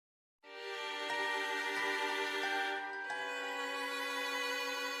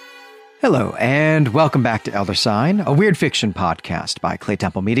Hello, and welcome back to Elder Sign, a weird fiction podcast by Clay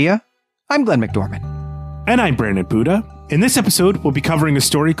Temple Media. I'm Glenn McDormand. And I'm Brandon Buddha. In this episode, we'll be covering a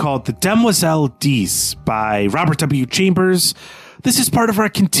story called The Demoiselle d'Ys by Robert W. Chambers. This is part of our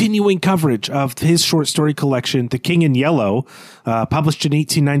continuing coverage of his short story collection, The King in Yellow, published in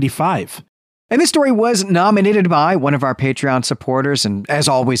 1895. And this story was nominated by one of our Patreon supporters. And as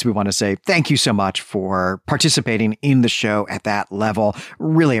always, we want to say thank you so much for participating in the show at that level.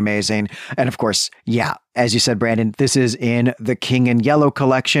 Really amazing. And of course, yeah, as you said, Brandon, this is in the King in Yellow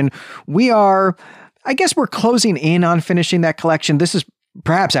collection. We're closing in on finishing that collection. This is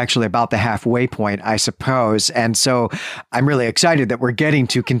perhaps actually about the halfway point, I suppose. And so I'm really excited that we're getting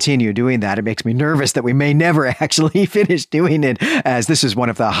to continue doing that. It makes me nervous that we may never actually finish doing it, as this is one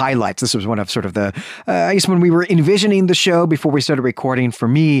of the highlights. This was one of sort of the, when we were envisioning the show before we started recording, for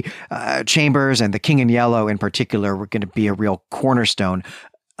me, Chambers and The King in Yellow in particular were going to be a real cornerstone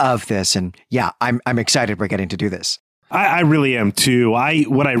of this. And yeah, I'm excited we're getting to do this. I really am too.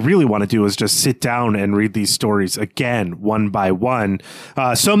 What I really want to do is just sit down and read these stories again, one by one.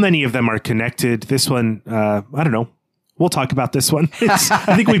 So many of them are connected. This one, I don't know. We'll talk about this one.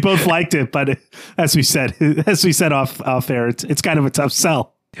 I think we both liked it, but as we said off air, it's kind of a tough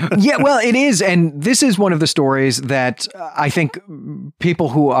sell. Yeah, well, it is. And this is one of the stories that I think people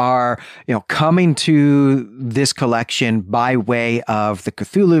who are, coming to this collection by way of the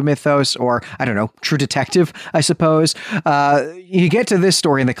Cthulhu mythos, or I don't know, True Detective, I suppose. You get to this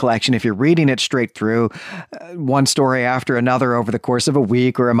story in the collection if you're reading it straight through, one story after another over the course of a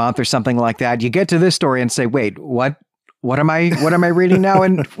week or a month or something like that. You get to this story and say, wait, what am I reading now?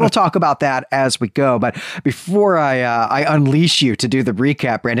 And we'll talk about that as we go. But before I unleash you to do the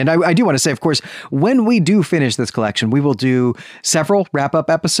recap, Brandon, I do want to say, of course, when we do finish this collection, we will do several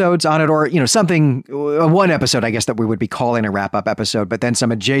wrap-up episodes on it, or, something, one episode, I guess, that we would be calling a wrap-up episode, but then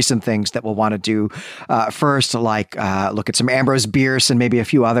some adjacent things that we'll want to do first, like look at some Ambrose Bierce and maybe a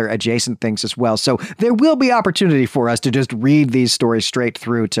few other adjacent things as well. So there will be opportunity for us to just read these stories straight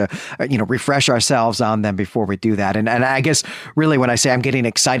through to, refresh ourselves on them before we do that. And I guess really when I say I'm getting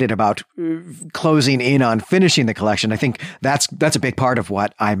excited about closing in on finishing the collection, I think that's a big part of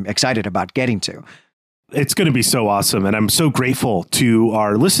what I'm excited about getting to. It's going to be so awesome. And I'm so grateful to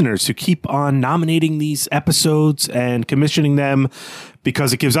our listeners who keep on nominating these episodes and commissioning them,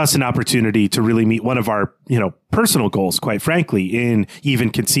 because it gives us an opportunity to really meet one of our, personal goals, quite frankly, in even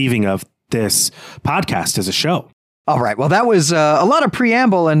conceiving of this podcast as a show. All right. Well, that was a lot of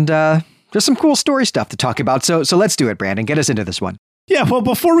preamble and just some cool story stuff to talk about. So let's do it, Brandon. Get us into this one. Yeah, well,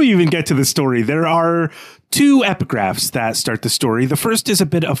 before we even get to the story, there are two epigraphs that start the story. The first is a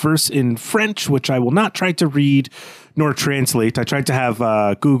bit of verse in French, which I will not try to read nor translate. I tried to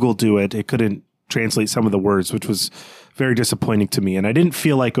have Google do it. It couldn't translate some of the words, which was very disappointing to me. And I didn't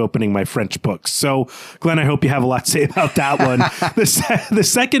feel like opening my French books. So, Glenn, I hope you have a lot to say about that one. The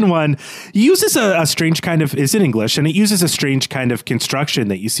second one uses a strange kind of, is in English, and it uses a strange kind of construction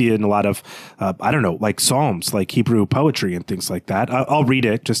that you see in a lot of, like Psalms, like Hebrew poetry and things like that. I'll read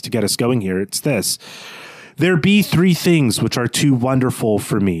it just to get us going here. It's this. There be three things which are too wonderful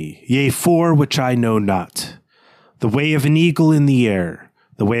for me, yea, four which I know not. The way of an eagle in the air,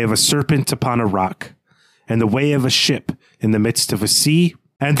 the way of a serpent upon a rock, and the way of a ship in the midst of a sea,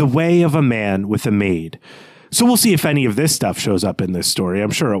 and the way of a man with a maid. So we'll see if any of this stuff shows up in this story.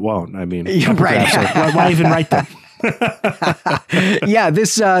 I'm sure it won't. I mean, right. Why even write them? Yeah,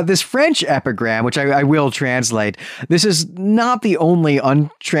 this French epigram, which I will translate, this is not the only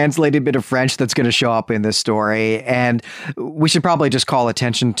untranslated bit of French that's going to show up in this story. And we should probably just call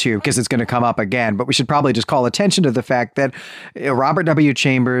attention to, because it's going to come up again, but we should probably just call attention to the fact that Robert W.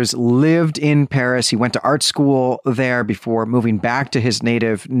 Chambers lived in Paris. He went to art school there before moving back to his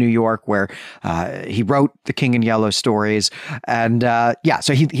native New York, where he wrote the King in Yellow stories. And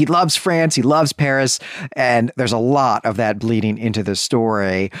so he loves France. He loves Paris. And there's a lot of that bleeding into the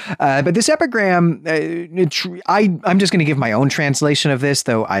story. But this epigram, I'm just going to give my own translation of this,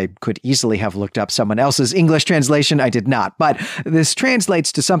 though I could easily have looked up someone else's English translation. I did not. But this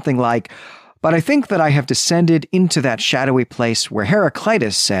translates to something like, "But I think that I have descended into that shadowy place where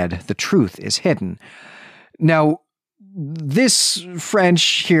Heraclitus said, the truth is hidden." Now, this French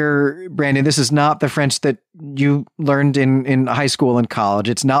here, Brandon, this is not the French that you learned in high school and college.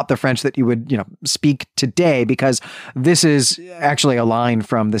 It's not the French that you would, speak today, because this is actually a line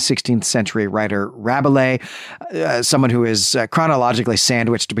from the 16th century writer Rabelais, someone who is chronologically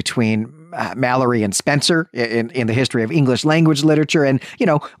sandwiched between Mallory and Spencer in the history of English language literature. And,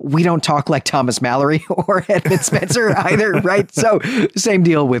 we don't talk like Thomas Mallory or Edmund Spencer either, right? So same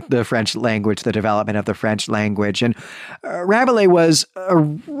deal with the French language, the development of the French language. And Rabelais was a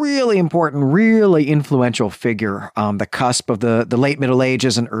really important, really influential figure on the cusp of the late Middle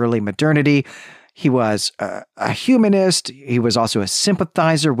Ages and early modernity. He was a humanist. He was also a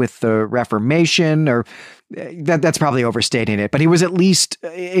sympathizer with the Reformation, or that's probably overstating it, but he was at least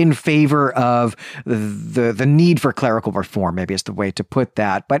in favor of the need for clerical reform, maybe is the way to put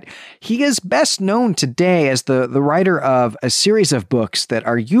that. But he is best known today as the writer of a series of books that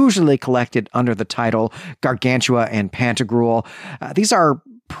are usually collected under the title Gargantua and Pantagruel. These are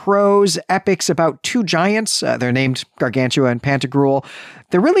prose epics about two giants. They're named Gargantua and Pantagruel.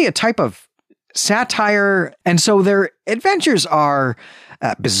 They're really a type of satire, and so their adventures are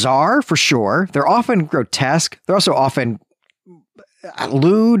bizarre for sure. They're often grotesque. They're also often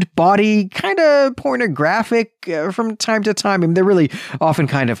lewd, bawdy, kind of pornographic from time to time. I mean, they're really often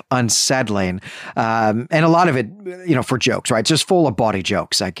kind of unsettling. And a lot of it, for jokes, right? It's just full of bawdy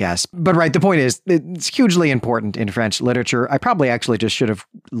jokes, I guess. But right, the point is, it's hugely important in French literature. I probably actually just should have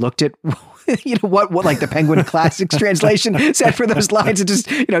looked at what like the Penguin Classics translation said for those lines. It just,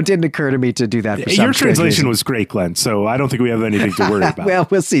 didn't occur to me to do that. For Your translation was great, Glenn. So I don't think we have anything to worry about. Well,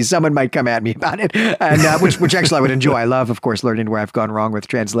 we'll see. Someone might come at me about it, and which actually I would enjoy. I love, of course, learning where I've gone wrong with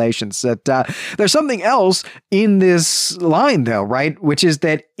translations. There's something else in this line, though, right? Which is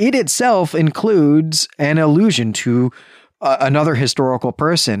that it itself includes an allusion to another historical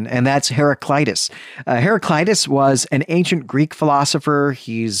person, and that's Heraclitus. Heraclitus was an ancient Greek philosopher.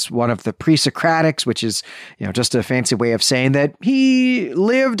 He's one of the pre-Socratics, which is, just a fancy way of saying that he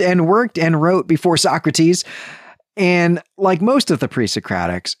lived and worked and wrote before Socrates. And like most of the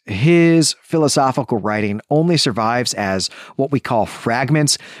pre-Socratics, his philosophical writing only survives as what we call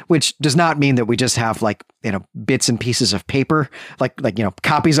fragments, which does not mean that we just have bits and pieces of paper, like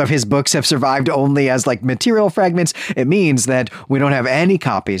copies of his books have survived only as material fragments. It means that we don't have any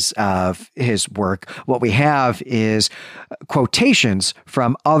copies of his work. What we have is quotations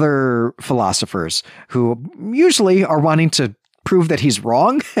from other philosophers who usually are wanting to prove that he's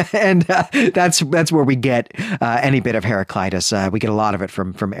wrong, and that's where we get any bit of Heraclitus. We get a lot of it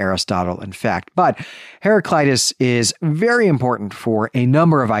from Aristotle, in fact. But Heraclitus is very important for a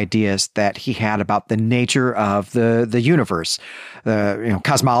number of ideas that he had about the nature of the universe.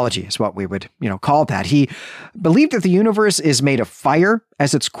 Cosmology is what we would call that. He believed that the universe is made of fire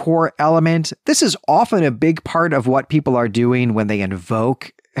as its core element. This is often a big part of what people are doing when they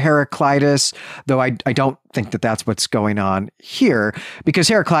invoke Heraclitus, though I don't think that that's what's going on here, because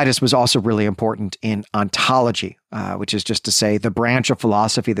Heraclitus was also really important in ontology, which is just to say the branch of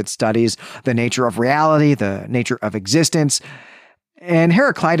philosophy that studies the nature of reality, the nature of existence. And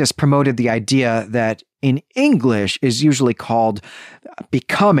Heraclitus promoted the idea that in English is usually called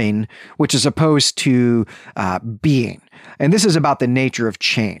becoming, which is opposed to being. And this is about the nature of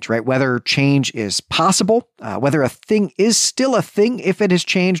change, right? Whether change is possible, whether a thing is still a thing if it has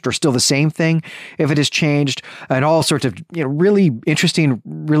changed, or still the same thing if it has changed, and all sorts of really interesting,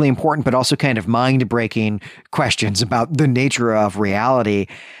 really important, but also kind of mind-breaking questions about the nature of reality.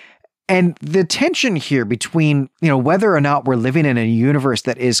 And the tension here between, whether or not we're living in a universe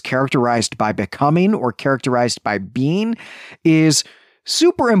that is characterized by becoming or characterized by being is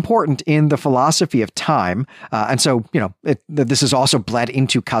super important in the philosophy of time. And so, this is also bled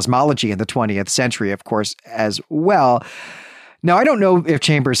into cosmology in the 20th century, of course, as well. Now, I don't know if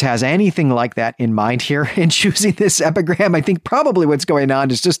Chambers has anything like that in mind here in choosing this epigram. I think probably what's going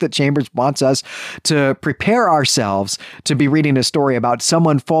on is just that Chambers wants us to prepare ourselves to be reading a story about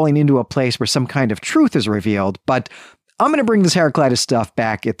someone falling into a place where some kind of truth is revealed. But I'm going to bring this Heraclitus stuff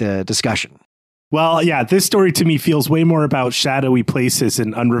back at the discussion. Well, yeah, this story to me feels way more about shadowy places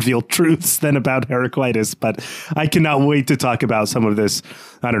and unrevealed truths than about Heraclitus, but I cannot wait to talk about some of this,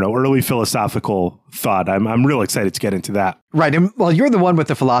 early philosophical thought. I'm real excited to get into that. Right. And well, you're the one with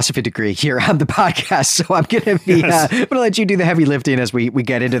the philosophy degree here on the podcast, so I'm going to be, I'm going to let you do the heavy lifting as we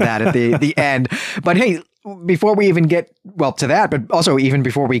get into that at the end. But hey, before we even get, to that, but also even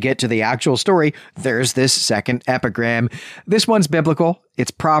before we get to the actual story, there's this second epigram. This one's biblical. It's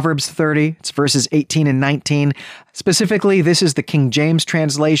Proverbs 30. It's verses 18 and 19. Specifically, this is the King James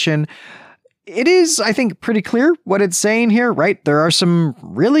translation. It is, I think, pretty clear what it's saying here, right? There are some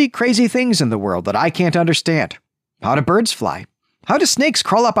really crazy things in the world that I can't understand. How do birds fly? How do snakes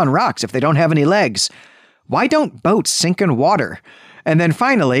crawl up on rocks if they don't have any legs? Why don't boats sink in water? And then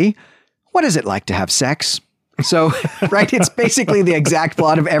finally, what is it like to have sex? So, right, it's basically the exact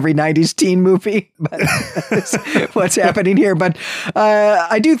plot of every 90s teen movie, but that's what's happening here. But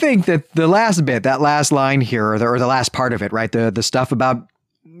I do think that the last bit, that last line here, or the last part of it, right, the stuff about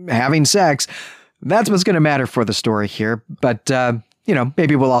having sex, that's what's going to matter for the story here. But,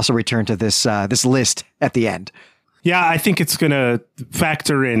 maybe we'll also return to this list at the end. Yeah, I think it's going to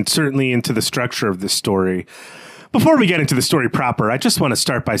factor in certainly into the structure of this story. Before we get into the story proper, I just want to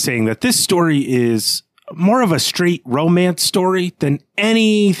start by saying that this story is more of a straight romance story than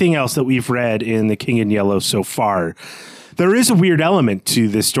anything else that we've read in The King in Yellow so far. There is a weird element to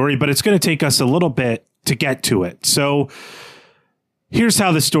this story, but it's going to take us a little bit to get to it. So here's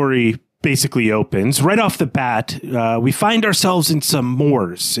how the story basically opens. Right off the bat, we find ourselves in some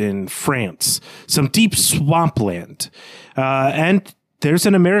moors in France, some deep swampland. And there's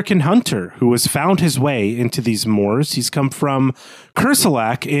an American hunter who has found his way into these moors. He's come from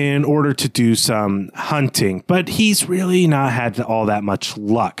Kerselec in order to do some hunting, but he's really not had all that much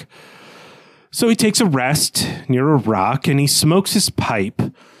luck. So he takes a rest near a rock and he smokes his pipe.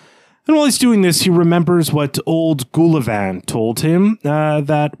 And while he's doing this, he remembers what old Gullivan told him,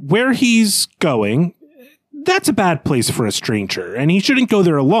 that where he's going, that's a bad place for a stranger, and he shouldn't go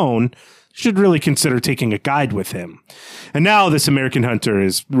there alone. Should really consider taking a guide with him. And now this American hunter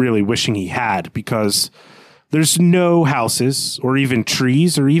is really wishing he had, because there's no houses or even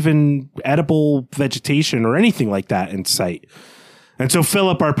trees or even edible vegetation or anything like that in sight. And so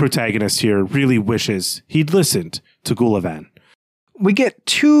Philip, our protagonist here, really wishes he'd listened to Gullivan. We get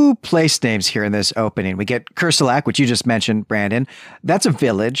two place names here in this opening. We get Kerselec, which you just mentioned, Brandon. That's a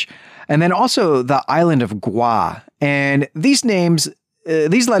village. And then also the island of Groix. And these names,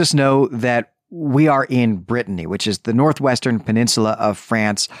 these let us know that we are in Brittany, which is the northwestern peninsula of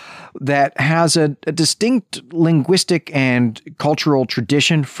France that has a distinct linguistic and cultural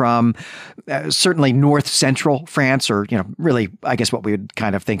tradition from certainly north central France, or, really, I guess what we would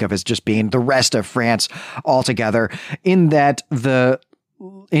kind of think of as just being the rest of France altogether, in that the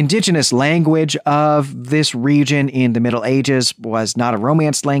indigenous language of this region in the Middle Ages was not a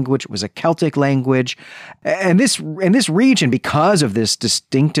Romance language, it was a Celtic language. And this region, because of this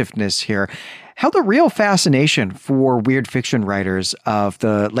distinctiveness here, held a real fascination for weird fiction writers of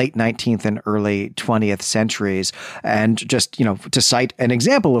the late 19th and early 20th centuries. And just, to cite an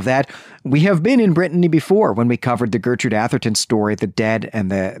example of that, we have been in Brittany before when we covered the Gertrude Atherton story, The Dead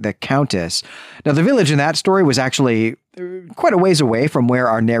and the Countess. Now, the village in that story was actually quite a ways away from where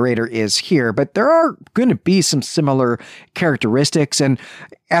our narrator is here, but there are going to be some similar characteristics, and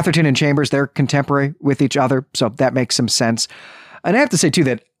Atherton and Chambers, they're contemporary with each other, so that makes some sense. And I have to say, too,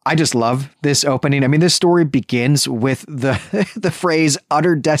 that I just love this opening. I mean, this story begins with the phrase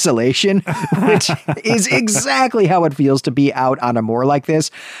utter desolation, which is exactly how it feels to be out on a moor like this.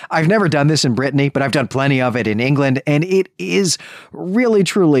 I've never done this in Brittany, but I've done plenty of it in England, and it is really,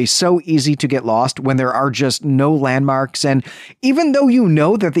 truly so easy to get lost when there are just no landmarks. And even though you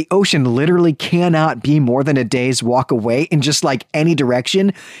know that the ocean literally cannot be more than a day's walk away in just like any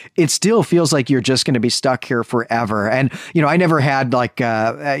direction, it still feels like you're just going to be stuck here forever. And, I never had like,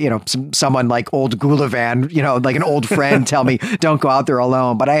 someone like old Gullivan, like an old friend tell me, don't go out there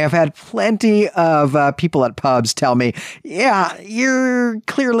alone. But I have had plenty of people at pubs tell me, yeah, you're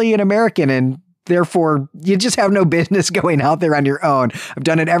clearly an American and therefore you just have no business going out there on your own. I've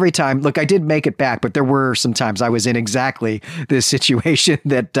done it every time. Look, I did make it back, but there were some times I was in exactly this situation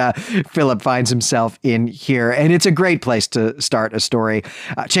that Philip finds himself in here. And it's a great place to start a story.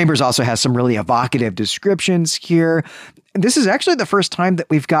 Chambers also has some really evocative descriptions here. This is actually the first time that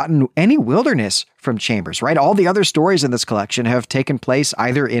we've gotten any wilderness from Chambers, right? All the other stories in this collection have taken place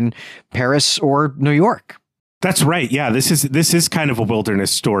either in Paris or New York. That's right. Yeah, this is kind of a wilderness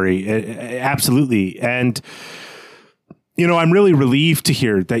story. Absolutely. And I'm really relieved to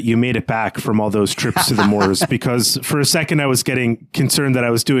hear that you made it back from all those trips to the moors, because for a second I was getting concerned that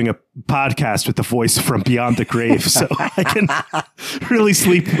I was doing a podcast with the voice from beyond the grave. So I can really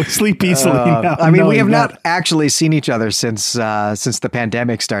sleep easily now. I mean, we have not actually seen each other since the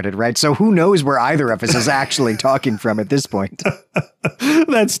pandemic started, right? So who knows where either of us is actually talking from at this point.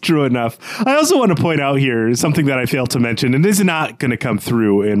 That's true enough. I also want to point out here something that I failed to mention, and this is not going to come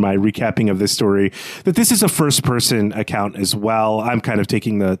through in my recapping of this story, that this is a first-person account as well. I'm kind of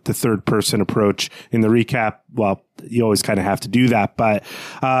taking the third-person approach in the recap. Well, you always kind of have to do that. But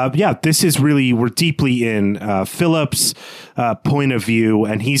this is really, we're deeply in Philip's point of view,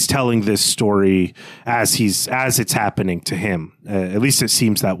 and he's telling this story as it's happening to him. At least it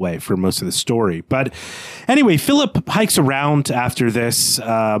seems that way for most of the story. But anyway, Philip hikes around after this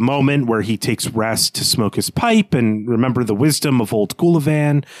moment where he takes rest to smoke his pipe and remember the wisdom of old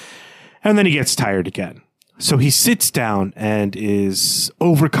Gullivan. And then he gets tired again. So he sits down and is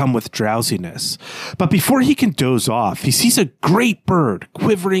overcome with drowsiness. But before he can doze off, he sees a great bird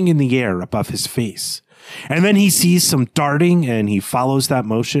quivering in the air above his face. And then he sees some darting and he follows that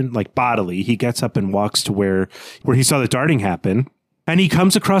motion, like bodily. He gets up and walks to where he saw the darting happen. And he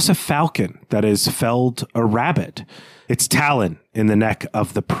comes across a falcon that has felled a rabbit. Its talon in the neck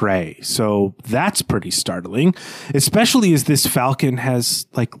of the prey. So that's pretty startling, especially as this falcon has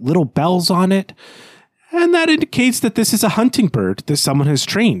like little bells on it. And that indicates that this is a hunting bird that someone has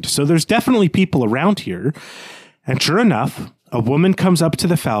trained. So there's definitely people around here. And sure enough, a woman comes up to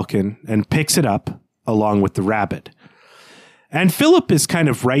the falcon and picks it up along with the rabbit. And Philip is kind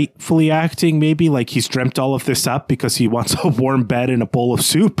of rightfully acting maybe like he's dreamt all of this up because he wants a warm bed and a bowl of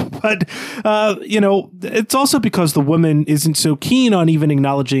soup. But, it's also because the woman isn't so keen on even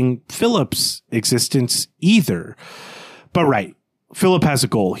acknowledging Philip's existence either. But right, Philip has a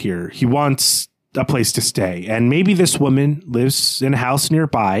goal here. He wants a place to stay. And maybe this woman lives in a house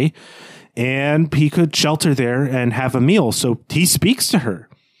nearby and he could shelter there and have a meal. So he speaks to her.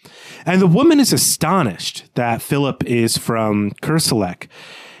 And the woman is astonished that Philip is from Kerselec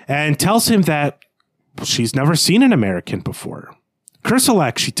and tells him that she's never seen an American before.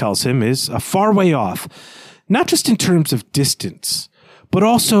 Kerselec, she tells him, is a far way off, not just in terms of distance, but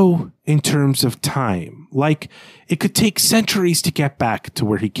also in terms of time. Like it could take centuries to get back to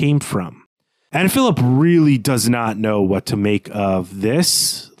where he came from. And Philip really does not know what to make of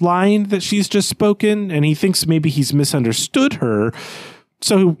this line that she's just spoken, and he thinks maybe he's misunderstood her.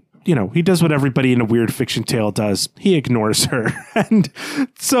 So he does what everybody in a weird fiction tale does. He ignores her. And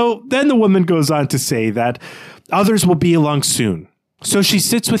so then the woman goes on to say that others will be along soon. So she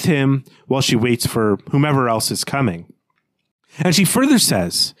sits with him while she waits for whomever else is coming. And she further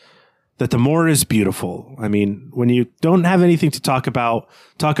says that the moor is beautiful. I mean, when you don't have anything to talk about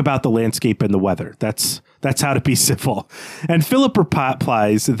the landscape and the weather. That's how to be civil. And Philip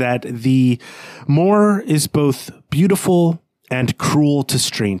replies that the moor is both beautiful and cruel to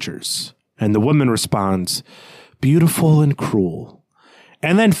strangers. And the woman responds, beautiful and cruel.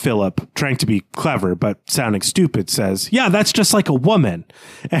 And then Philip, trying to be clever but sounding stupid, says, yeah, that's just like a woman.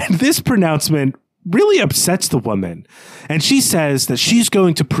 And this pronouncement really upsets the woman. And she says that she's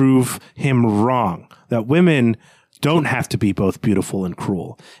going to prove him wrong, that women don't have to be both beautiful and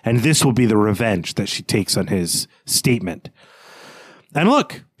cruel. And this will be the revenge that she takes on his statement. And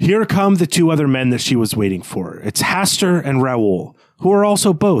look, here come the two other men that she was waiting for. It's Hastur and Raoul, who are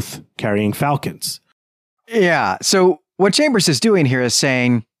also both carrying falcons. Yeah, so what Chambers is doing here is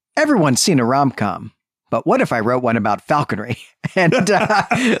saying, everyone's seen a rom-com, but what if I wrote one about falconry? And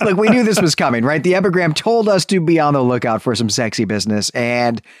look, we knew this was coming, right? The epigram told us to be on the lookout for some sexy business,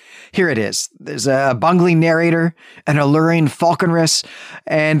 and here it is. There's a bungling narrator, an alluring falconress,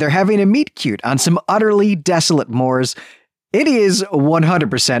 and they're having a meet cute on some utterly desolate moors. It is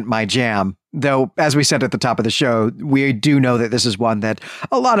 100% my jam, though, as we said at the top of the show, we do know that this is one that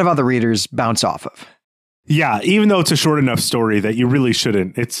a lot of other readers bounce off of. Yeah, even though it's a short enough story that you really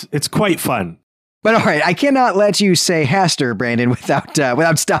shouldn't. It's quite fun. But all right, I cannot let you say Hastur, Brandon,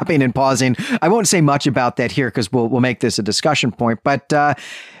 without stopping and pausing. I won't say much about that here because we'll make this a discussion point. But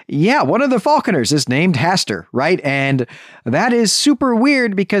yeah, one of the falconers is named Hastur, right? And that is super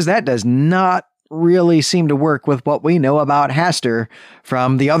weird because that does not really seem to work with what we know about Hastur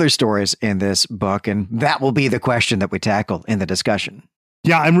from the other stories in this book. And that will be the question that we tackle in the discussion.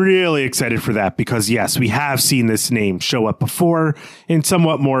 Yeah, I'm really excited for that because, yes, we have seen this name show up before in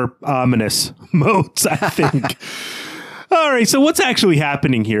somewhat more ominous modes, I think. All right, so what's actually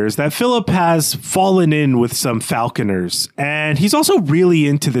happening here is that Philip has fallen in with some falconers, and he's also really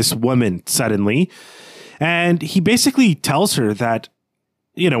into this woman suddenly. And he basically tells her that,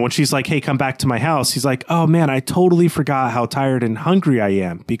 when she's like, hey, come back to my house, he's like, oh, man, I totally forgot how tired and hungry I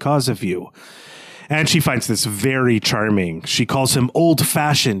am because of you. And she finds this very charming. She calls him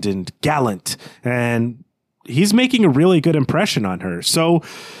old-fashioned and gallant, and he's making a really good impression on her. So,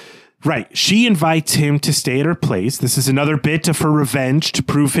 right, she invites him to stay at her place. This is another bit of her revenge to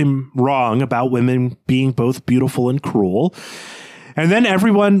prove him wrong about women being both beautiful and cruel. And then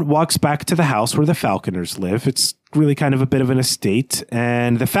everyone walks back to the house where the falconers live. It's really kind of a bit of an estate.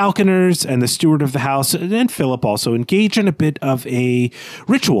 And the falconers and the steward of the house and Philip also engage in a bit of a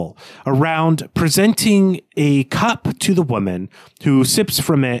ritual around presenting a cup to the woman who sips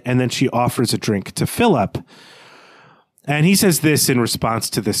from it. And then she offers a drink to Philip. And he says this in response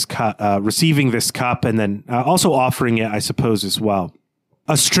to this cup, receiving this cup and then also offering it, I suppose, as well.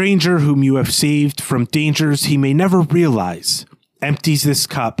 A stranger whom you have saved from dangers he may never realize empties this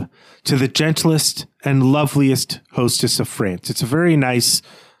cup to the gentlest and loveliest hostess of France. It's a very nice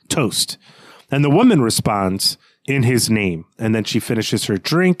toast. And the woman responds, in his name. And then she finishes her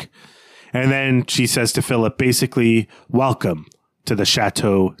drink. And then she says to Philip, basically, welcome to the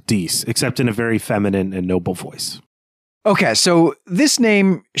Chateau d'Ys, except in a very feminine and noble voice. Okay, so this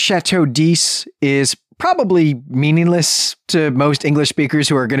name, Chateau d'Ys, is probably meaningless to most English speakers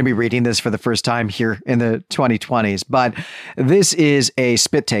who are going to be reading this for the first time here in the 2020s. But this is a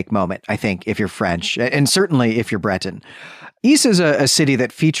spit take moment, I think, if you're French, and certainly if you're Breton. Ys is a city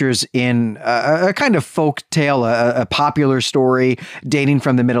that features in a kind of folk tale, a popular story dating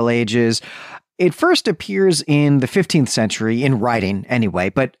from the Middle Ages. It first appears in the 15th century, in writing anyway,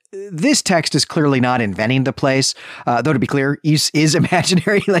 but this text is clearly not inventing the place. Though to be clear, Ys is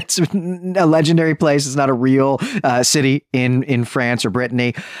imaginary. It's a legendary place. It's not a real city in France or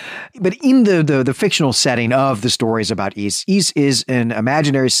Brittany. But in the fictional setting of the stories about Ys, Ys is an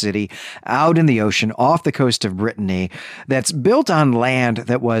imaginary city out in the ocean off the coast of Brittany that's built on land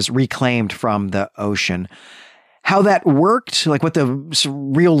that was reclaimed from the ocean. How that worked, like what the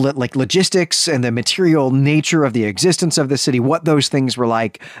real logistics and the material nature of the existence of the city, what those things were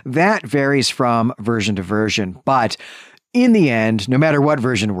like, that varies from version to version. But in the end, no matter what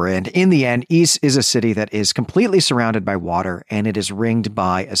version we're in the end, Ys is a city that is completely surrounded by water, and it is ringed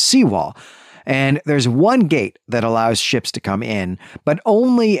by a seawall. And there's one gate that allows ships to come in, but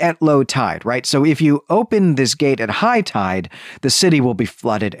only at low tide, right? So if you open this gate at high tide, the city will be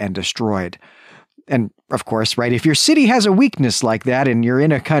flooded and destroyed. And of course, right, if your city has a weakness like that and you're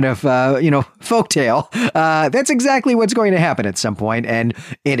in a kind of, folktale, that's exactly what's going to happen at some point. And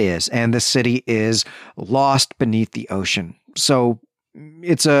it is. And the city is lost beneath the ocean. So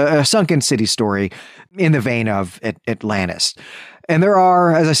it's a sunken city story in the vein of Atlantis. And there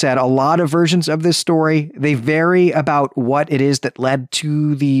are, as I said, a lot of versions of this story. They vary about what it is that led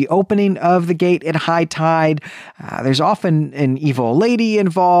to the opening of the gate at high tide. There's often an evil lady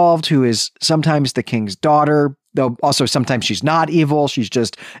involved who is sometimes the king's daughter, though also sometimes she's not evil. She's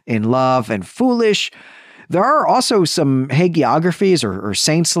just in love and foolish. There are also some hagiographies or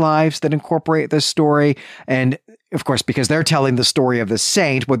saints' lives that incorporate this story. And of course, because they're telling the story of the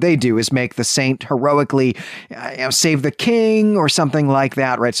saint, what they do is make the saint heroically save the king or something like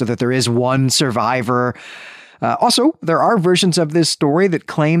that, right? So that there is one survivor. Also, there are versions of this story that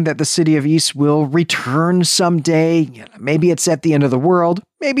claim that the city of Ys will return someday. Maybe it's at the end of the world.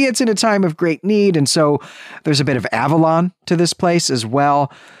 Maybe it's in a time of great need. And so there's a bit of Avalon to this place as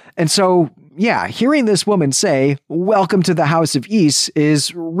well. And so, yeah, hearing this woman say, welcome to the House of Ys,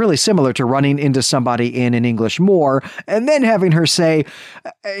 is really similar to running into somebody in an English moor and then having her say,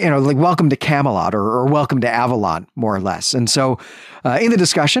 welcome to Camelot or welcome to Avalon, more or less. And so in the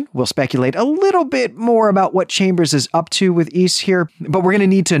discussion, we'll speculate a little bit more about what Chambers is up to with Ys here, but we're going to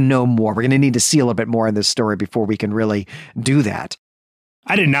need to know more. We're going to need to see a little bit more in this story before we can really do that.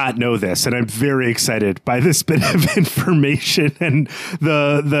 I did not know this, and I'm very excited by this bit of information and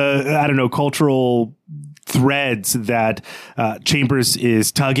the cultural threads that Chambers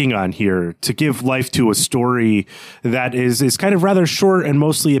is tugging on here to give life to a story that is kind of rather short and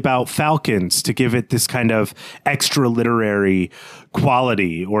mostly about falcons, to give it this kind of extra literary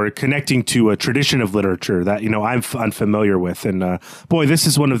quality or connecting to a tradition of literature that, I'm unfamiliar with. And boy, this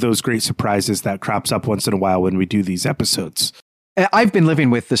is one of those great surprises that crops up once in a while when we do these episodes. I've been living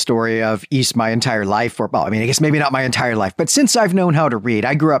with the story of Ys my entire life, I guess maybe not my entire life, but since I've known how to read.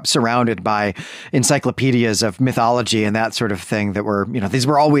 I grew up surrounded by encyclopedias of mythology and that sort of thing that were, these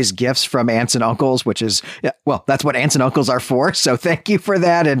were always gifts from aunts and uncles, which is, that's what aunts and uncles are for. So thank you for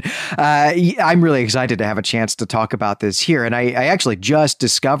that. And I'm really excited to have a chance to talk about this here. And I actually just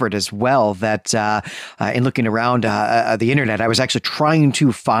discovered as well that in looking around the internet, I was actually trying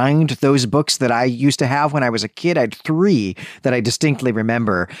to find those books that I used to have when I was a kid. I had 3 that I distinctly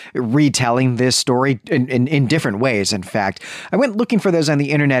remember retelling this story in different ways. In fact, I went looking for those on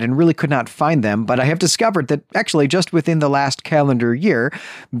the internet and really could not find them, but I have discovered that actually just within the last calendar year,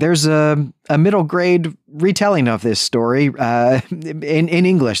 there's a middle grade retelling of this story in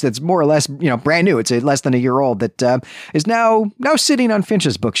English that's more or less brand new. It's less than a year old that is now sitting on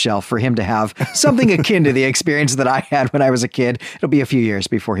Finch's bookshelf for him to have something akin to the experience that I had when I was a kid. It'll be a few years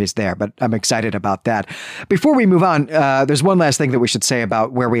before he's there, but I'm excited about that. Before we move on, there's one last thing that we should say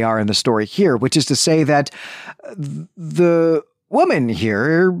about where we are in the story here, which is to say that the woman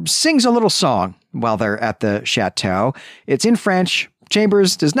here sings a little song while they're at the chateau. It's in French.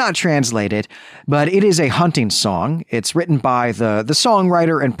 Chambers does not translate it, but it is a hunting song. It's written by the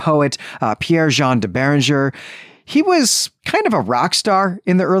songwriter and poet Pierre-Jean de Beranger. He was kind of a rock star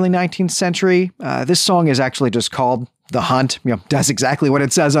in the early 19th century. This song is actually just called The Hunt, does exactly what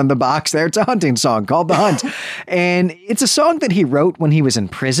it says on the box there. It's a hunting song called The Hunt. And it's a song that he wrote when he was in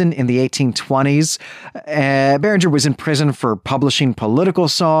prison in the 1820s. Berenger was in prison for publishing political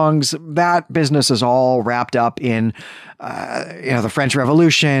songs. That business is all wrapped up in the French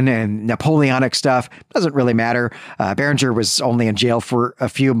Revolution and Napoleonic stuff. Doesn't really matter. Berenger was only in jail for a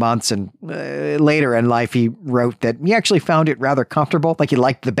few months, and later in life he wrote that he actually found it rather comfortable, like he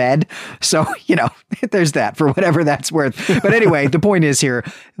liked the bed. So, there's that for whatever that's worth. But anyway, the point is here,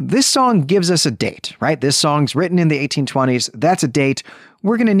 this song gives us a date, right? This song's written in the 1820s. That's a date.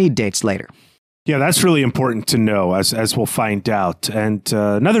 We're going to need dates later. Yeah, that's really important to know, as we'll find out. And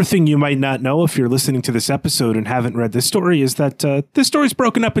another thing you might not know if you're listening to this episode and haven't read this story is that this story's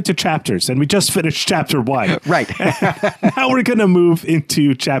broken up into chapters, and we just finished chapter 1. Right. Now we're going to move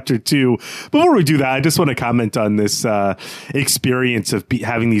into chapter 2. Before we do that, I just want to comment on this experience of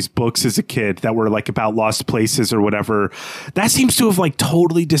having these books as a kid that were like about lost places or whatever. That seems to have like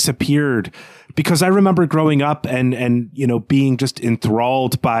totally disappeared. Because I remember growing up and being just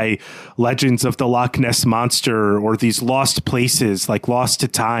enthralled by legends of the Loch Ness Monster or these lost places like Lost to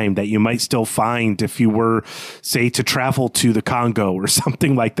Time that you might still find if you were, say, to travel to the Congo or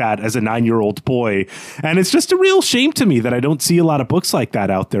something like that as a 9-year-old boy. And it's just a real shame to me that I don't see a lot of books like that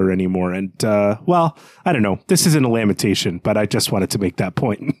out there anymore. And, I don't know. This isn't a lamentation, but I just wanted to make that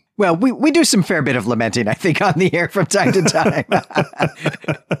point. Well, we do some fair bit of lamenting, I think, on the air from time to time.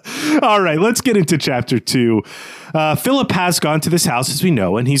 All right, let's get into chapter 2. Philip has gone to this house, as we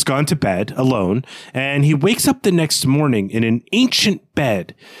know, and he's gone to bed alone. And he wakes up the next morning in an ancient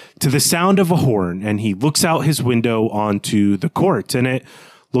bed to the sound of a horn. And he looks out his window onto the court. And it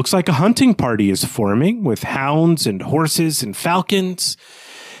looks like a hunting party is forming with hounds and horses and falcons.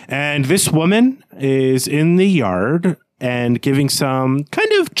 And this woman is in the yard and giving some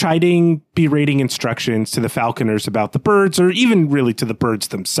kind of chiding, berating instructions to the falconers about the birds, or even really to the birds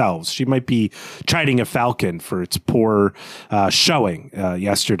themselves. She might be chiding a falcon for its poor showing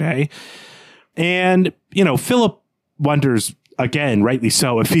yesterday. And, Philip wonders, again, rightly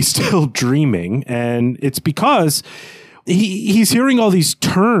so, if he's still dreaming. And it's because he's hearing all these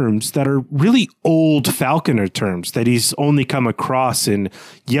terms that are really old falconer terms that he's only come across in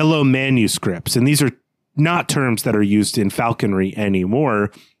yellow manuscripts. And these are not terms that are used in falconry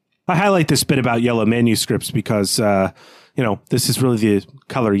anymore. I highlight this bit about yellow manuscripts because, this is really the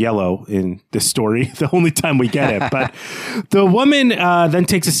color yellow in this story, the only time we get it. But the woman then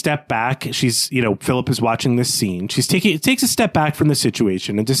takes a step back. She's, Philip is watching this scene. She takes a step back from the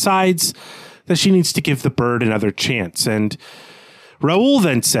situation and decides that she needs to give the bird another chance. And Raoul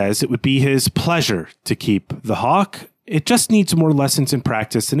then says it would be his pleasure to keep the hawk. It just needs more lessons in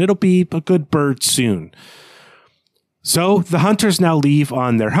practice, and it'll be a good bird soon. So the hunters now leave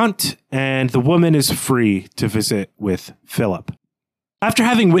on their hunt, and the woman is free to visit with Philip. After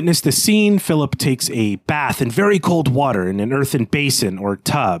having witnessed the scene, Philip takes a bath in very cold water in an earthen basin or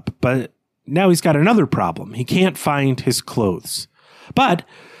tub, but now he's got another problem. He can't find his clothes. But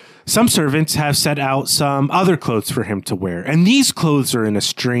some servants have set out some other clothes for him to wear, and these clothes are in a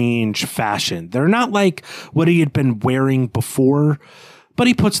strange fashion. They're not like what he had been wearing before, but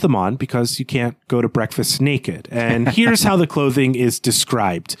he puts them on because you can't go to breakfast naked. And here's how the clothing is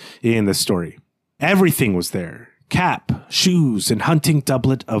described in the story. Everything was there. Cap, shoes, and hunting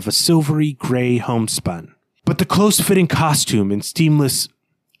doublet of a silvery gray homespun. But the close-fitting costume and seamless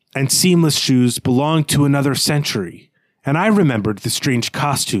shoes belonged to another century. And I remembered the strange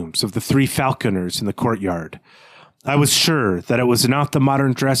costumes of the 3 falconers in the courtyard. I was sure that it was not the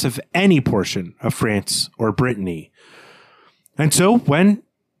modern dress of any portion of France or Brittany. And so when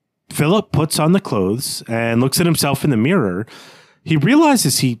Philip puts on the clothes and looks at himself in the mirror, he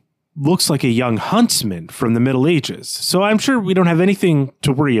realizes he looks like a young huntsman from the Middle Ages. So I'm sure we don't have anything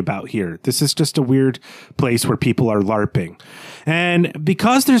to worry about here. This is just a weird place where people are LARPing. And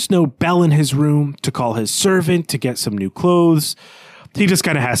because there's no bell in his room to call his servant to get some new clothes, he just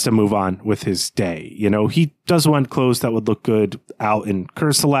kind of has to move on with his day. He does want clothes that would look good out in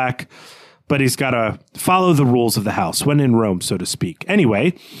Kerselak, but he's got to follow the rules of the house when in Rome, so to speak.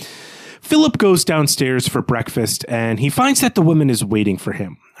 Anyway, Philip goes downstairs for breakfast, and he finds that the woman is waiting for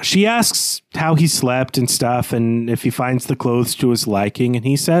him. She asks how he slept and stuff, and if he finds the clothes to his liking, and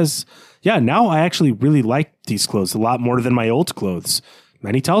he says, yeah, now I actually really like these clothes a lot more than my old clothes.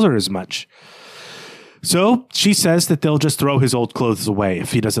 And he tells her as much. So she says that they'll just throw his old clothes away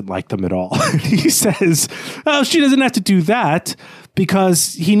if he doesn't like them at all. He says, oh, she doesn't have to do that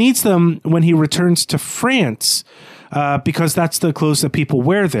because he needs them when he returns to France. Because that's the clothes that people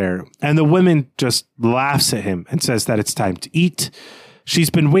wear there. And the woman just laughs at him and says that it's time to eat. She's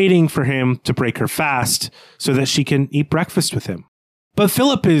been waiting for him to break her fast so that she can eat breakfast with him. But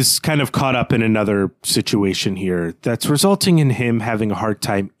Philip is kind of caught up in another situation here that's resulting in him having a hard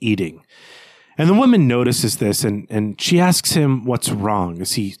time eating. And the woman notices this and she asks him what's wrong.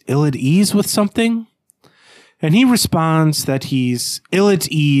 Is he ill at ease with something? And he responds that he's ill at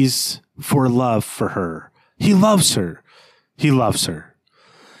ease for love for her. He loves her. He loves her.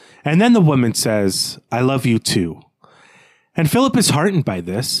 And then the woman says, I love you too. And Philip is heartened by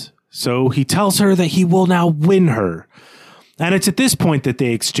this. So he tells her that he will now win her. And it's at this point that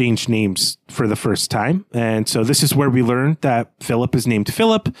they exchange names for the first time. And so this is where we learn that Philip is named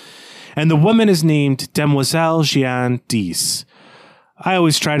Philip and the woman is named Demoiselle Jeanne d'Ys. I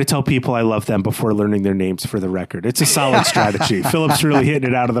always try to tell people I love them before learning their names for the record. It's a solid strategy. Philip's really hitting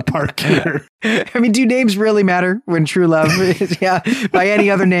it out of the park here. I mean, do names really matter when true love is, by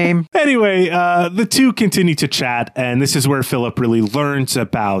any other name? Anyway, the two continue to chat, and this is where Philip really learns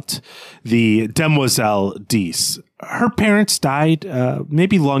about the Demoiselle d'Ys. Her parents died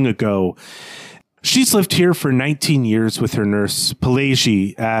maybe long ago. She's lived here for 19 years with her nurse,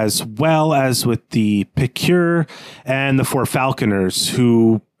 Pelagie, as well as with the Piqueur and the 4 falconers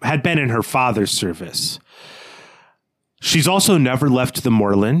who had been in her father's service. She's also never left the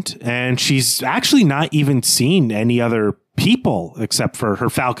moorland, and she's actually not even seen any other people except for her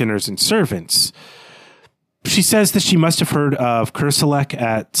falconers and servants. She says that she must have heard of Kerselec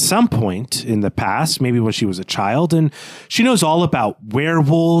at some point in the past, maybe when she was a child, and she knows all about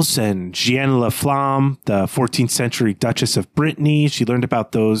werewolves and Jeanne La Flamme, the 14th century Duchess of Brittany. She learned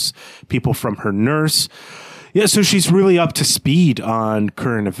about those people from her nurse. Yeah, so she's really up to speed on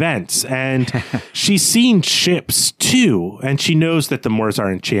current events, and she's seen ships too, and she knows that the moors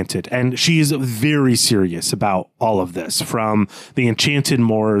are enchanted, and she is very serious about all of this, from the enchanted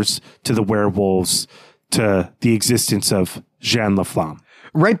moors to the werewolves to the existence of Jeanne La Flamme.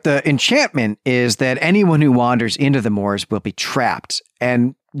 Right. The enchantment is that anyone who wanders into the moors will be trapped.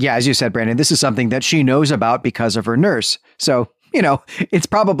 And yeah, as you said, Brandon, this is something that she knows about because of her nurse. So, it's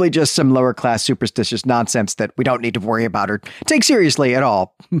probably just some lower class superstitious nonsense that we don't need to worry about or take seriously at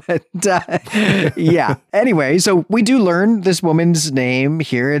all. But yeah. Anyway, so we do learn this woman's name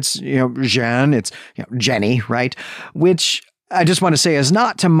here. It's, Jeanne. It's Jenny, right? Which I just want to say is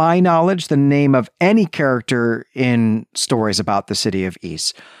not, to my knowledge, the name of any character in stories about the city of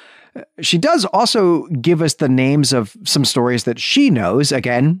Ys. She does also give us the names of some stories that she knows,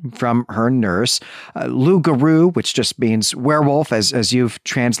 again, from her nurse. Loup Garou, which just means werewolf, as you've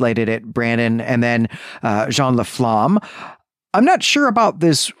translated it, Brandon, and then Jeanne La Flamme. I'm not sure about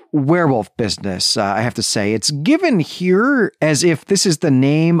this werewolf business, I have to say. It's given here as if this is the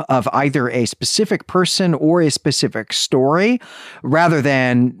name of either a specific person or a specific story, rather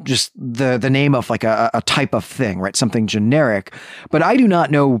than just the name of like a type of thing, right? Something generic. But I do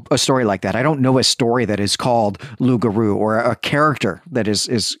not know a story like that. I don't know a story that is called Loup Garou or a character that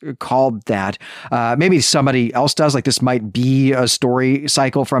is called that. Maybe somebody else does, like this might be a story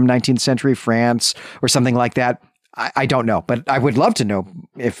cycle from 19th century France or something like that. I don't know, but I would love to know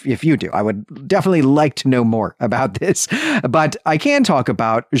if you do. I would definitely like to know more about this. But I can talk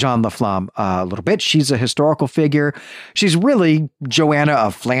about Jeanne La Flamme a little bit. She's a historical figure. She's really Joanna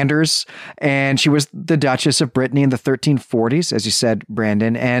of Flanders, and she was the Duchess of Brittany in the 1340s, as you said,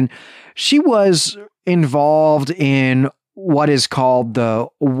 Brandon. And she was involved in what is called the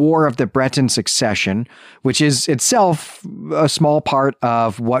War of the Breton Succession, which is itself a small part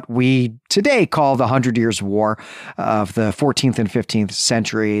of what we today call the 100 Years' War of the 14th and 15th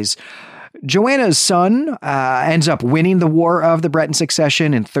centuries. Joanna's son ends up winning the War of the Breton Succession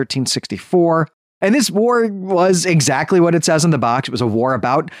in 1364. And this war was exactly what it says in the box. It was a war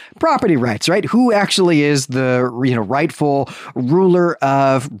about property rights, right? Who actually is the rightful ruler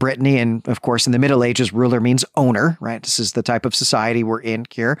of Brittany? And of course, in the Middle Ages, ruler means owner, right? This is the type of society we're in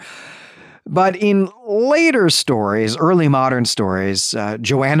here. But in later stories, early modern stories,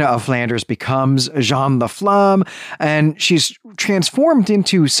 Joanna of Flanders becomes Jeanne La Flamme, and she's transformed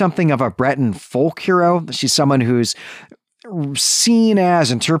into something of a Breton folk hero. She's someone who's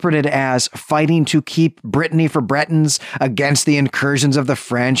interpreted as fighting to keep Brittany for Bretons against the incursions of the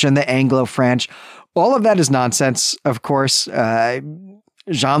French and the Anglo-French. All of that is nonsense, of course.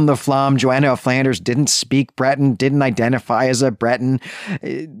 Jeanne La Flamme, Joanna of Flanders, didn't speak Breton, didn't identify as a Breton.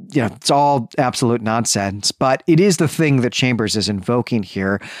 It's all absolute nonsense, but it is the thing that Chambers is invoking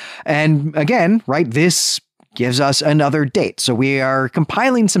here. And again, right, this gives us another date. So we are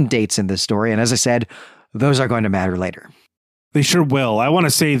compiling some dates in this story. And as I said, those are going to matter later. They sure will. I want to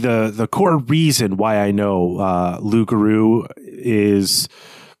say the core reason why I know Loup Garou is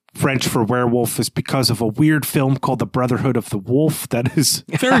French for werewolf is because of a weird film called The Brotherhood of the Wolf that is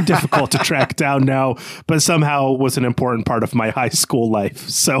very difficult to track down now, but somehow was an important part of my high school life.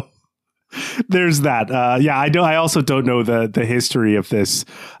 So there's that. I also don't know the history of this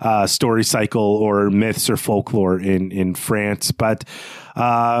story cycle or myths or folklore in France, but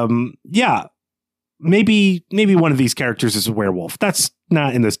maybe one of these characters is a werewolf. That's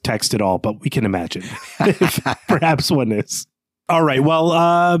not in this text at all, but we can imagine. Perhaps one is. All right.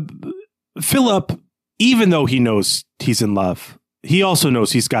 Well, Philip, even though he knows he's in love, he also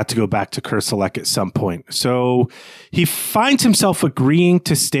knows he's got to go back to Kerselec at some point. So he finds himself agreeing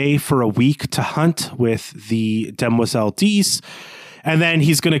to stay for a week to hunt with the Demoiselle Dise. And then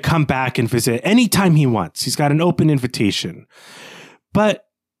he's going to come back and visit anytime he wants. He's got an open invitation. But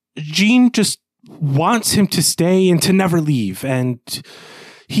Jean just wants him to stay and to never leave. And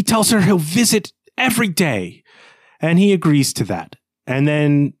he tells her he'll visit every day. And he agrees to that. And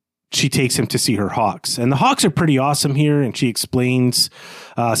then she takes him to see her hawks. And the hawks are pretty awesome here. And she explains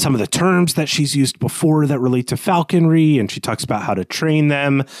some of the terms that she's used before that relate to falconry. And she talks about how to train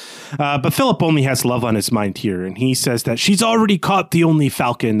them. But Philip only has love on his mind here. And he says that she's already caught the only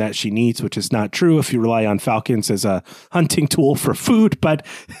falcon that she needs, which is not true if you rely on falcons as a hunting tool for food. But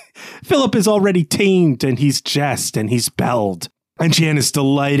Philip is already tamed and he's dressed and he's belled. And Jeanne is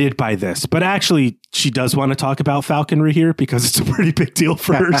delighted by this. But actually, she does want to talk about falconry here because it's a pretty big deal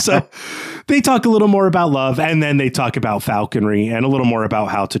for her. So they talk a little more about love, and then they talk about falconry and a little more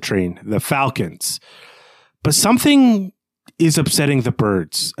about how to train the falcons. But something is upsetting the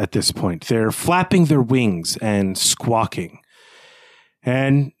birds at this point. They're flapping their wings and squawking.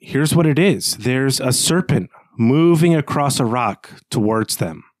 And here's what it is. There's a serpent moving across a rock towards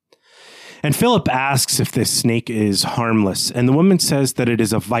them. And Philip asks if this snake is harmless, and the woman says that it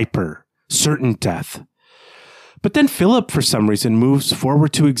is a viper, certain death. But then Philip, for some reason, moves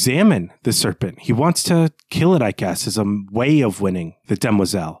forward to examine the serpent. He wants to kill it, I guess, as a way of winning the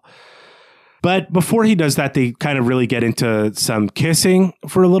demoiselle. But before he does that, they kind of really get into some kissing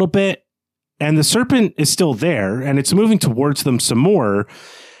for a little bit, and the serpent is still there, and it's moving towards them some more.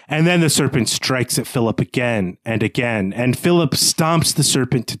 And then the serpent strikes at Philip again, and Philip stomps the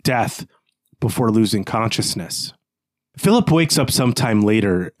serpent to death before losing consciousness. Philip wakes up sometime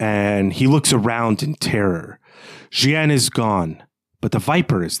later, and he looks around in terror. Jeanne is gone, but the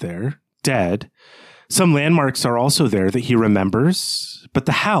viper is there, dead. Some landmarks are also there that he remembers, but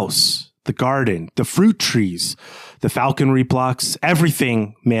the house, the garden, the fruit trees, the falconry blocks,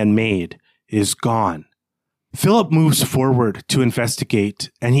 everything man-made is gone. Philip moves forward to investigate,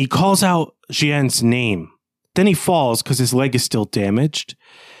 and he calls out Jeanne's name. Then he falls because his leg is still damaged,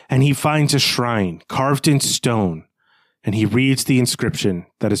 and he finds a shrine carved in stone, and he reads the inscription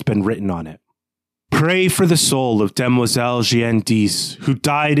that has been written on it. Pray for the soul of Demoiselle Jeanne Dise, who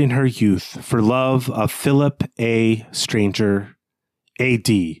died in her youth for love of Philip A. Stranger,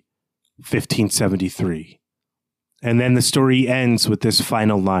 A.D. 1573. And then the story ends with this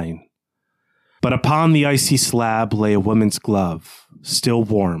final line. But upon the icy slab lay a woman's glove, still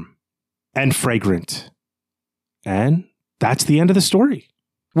warm and fragrant. And that's the end of the story.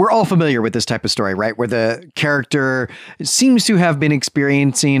 We're all familiar with this type of story, right? Where the character seems to have been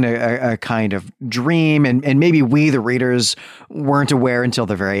experiencing a kind of dream, and maybe we, the readers, weren't aware until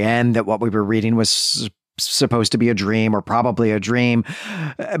the very end that what we were reading was supposed to be a dream, or probably a dream.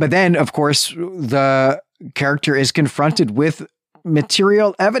 But then, of course, the character is confronted with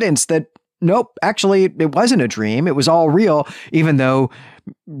material evidence that, nope, actually, it wasn't a dream. It was all real, even though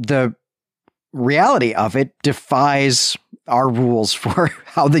the reality of it defies our rules for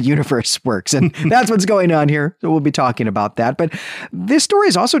how the universe works. And that's what's going on here. So we'll be talking about that. But this story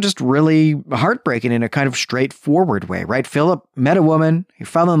is also just really heartbreaking in a kind of straightforward way, right? Philip met a woman, he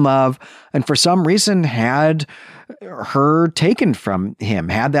fell in love, and for some reason had her taken from him,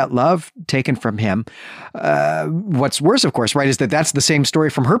 had that love taken from him. What's worse, of course, right, is that that's the same story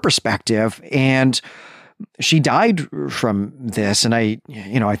from her perspective. And she died from this, and I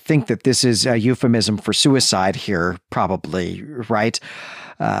think that this is a euphemism for suicide here, probably, right?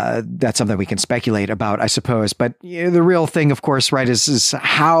 That's something we can speculate about, I suppose. But the real thing, of course, right, is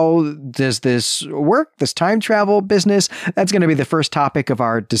how does this work, this time travel business? That's going to be the first topic of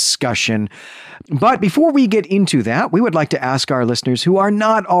our discussion. But before we get into that, we would like to ask our listeners who are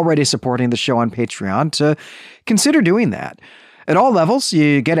not already supporting the show on Patreon to consider doing that. At all levels,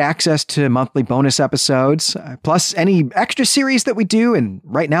 you get access to monthly bonus episodes, plus any extra series that we do. And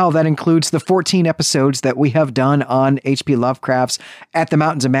right now, that includes the 14 episodes that we have done on H.P. Lovecraft's At the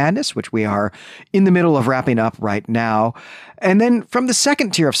Mountains of Madness, which we are in the middle of wrapping up right now. And then from the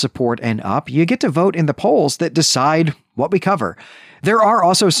second tier of support and up, you get to vote in the polls that decide what we cover. There are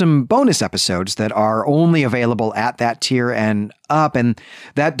also some bonus episodes that are only available at that tier and up, and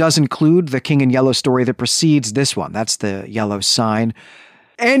that does include the King in Yellow story that precedes this one. That's the Yellow Sign.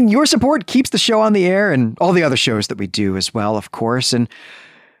 And your support keeps the show on the air and all the other shows that we do as well, of course. And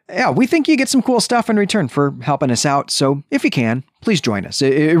yeah, we think you get some cool stuff in return for helping us out. So if you can, please join us.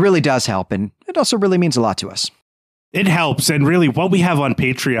 It really does help, and it also really means a lot to us. It helps. And really, what we have on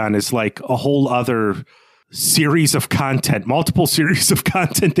Patreon is like a whole other series of content, multiple series of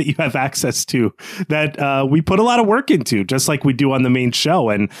content that you have access to that we put a lot of work into, just like we do on the main show.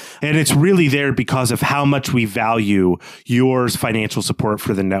 And it's really there because of how much we value your financial support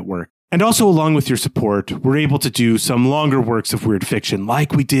for the network. And also, along with your support, we're able to do some longer works of weird fiction,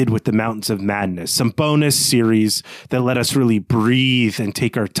 like we did with the Mountains of Madness, some bonus series that let us really breathe and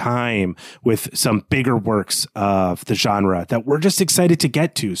take our time with some bigger works of the genre that we're just excited to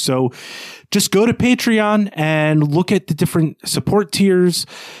get to. So just go to Patreon and look at the different support tiers,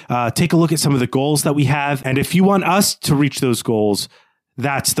 take a look at some of the goals that we have. And if you want us to reach those goals,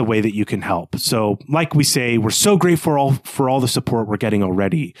 that's the way that you can help. So like we say, we're so grateful for all the support we're getting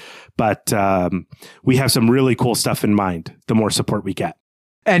already, but we have some really cool stuff in mind the more support we get.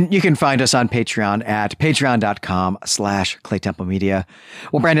 And you can find us on Patreon at patreon.com/Clay Temple Media.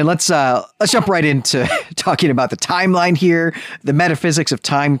 Well, Brandon, let's jump right into talking about the timeline here, the metaphysics of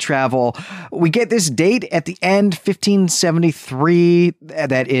time travel. We get this date at the end, 1573.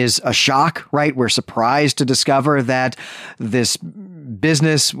 That is a shock, right? We're surprised to discover that this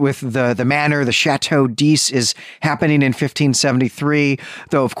business with the manor, the Chateau d'Ys, is happening in 1573.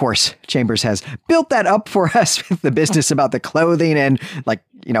 Though, of course, Chambers has built that up for us with the business about the clothing and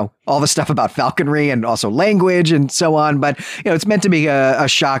all the stuff about falconry and also language and so on. But, it's meant to be a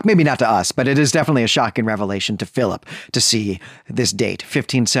shock, maybe not to us, but it is definitely a shocking revelation to Philip to see this date,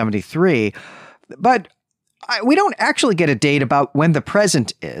 1573. But we don't actually get a date about when the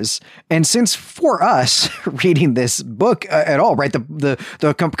present is. And since for us reading this book at all, right, the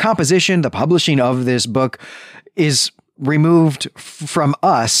composition, the publishing of this book is removed from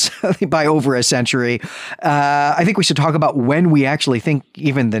us by over a century, I think we should talk about when we actually think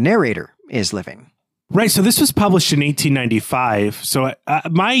even the narrator is living. Right. So this was published in 1895. So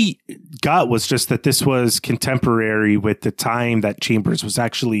my gut was just that this was contemporary with the time that Chambers was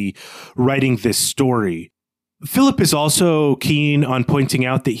actually writing this story. Philip is also keen on pointing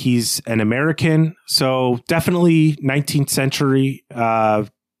out that he's an American. So definitely 19th century,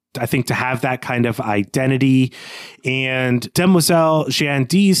 I think, to have that kind of identity. And Demoiselle Jeanne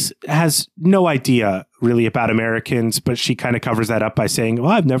d'Ys has no idea really about Americans, but she kind of covers that up by saying,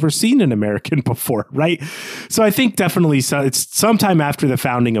 well, I've never seen an American before, right? So I think definitely it's sometime after the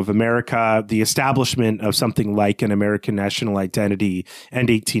founding of America, the establishment of something like an American national identity, and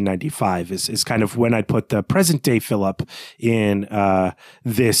 1895 is kind of when I'd put the present day Philip in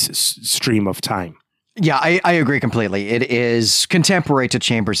this stream of time. Yeah, I agree completely. It is contemporary to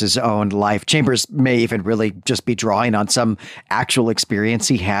Chambers' own life. Chambers may even really just be drawing on some actual experience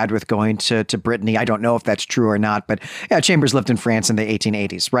he had with going to Brittany. I don't know if that's true or not, but yeah, Chambers lived in France in the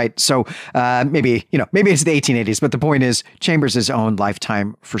 1880s, right? So maybe it's the 1880s, but the point is Chambers' own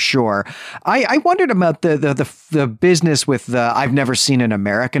lifetime for sure. I wondered about the business with the I've never seen an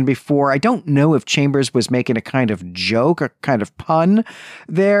American before. I don't know if Chambers was making a kind of joke, a kind of pun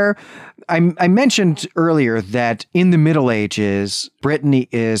there. I mentioned earlier that in the Middle Ages, Brittany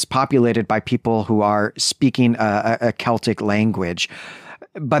is populated by people who are speaking a Celtic language.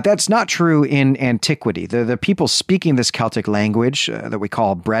 But that's not true in antiquity. The people speaking this Celtic language that we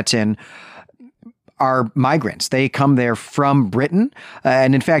call Breton are migrants. They come there from Britain.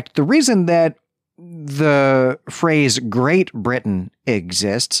 And in fact, the reason that the phrase Great Britain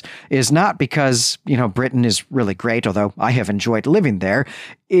exists is not because, Britain is really great, although I have enjoyed living there.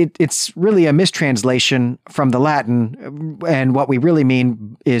 It's really a mistranslation from the Latin, and what we really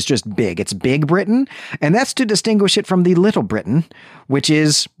mean is just big. It's Big Britain, and that's to distinguish it from the Little Britain, which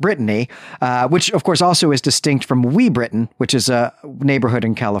is Brittany, which of course also is distinct from Wee Britain, which is a neighborhood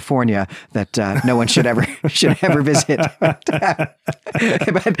in California that no one should ever visit. But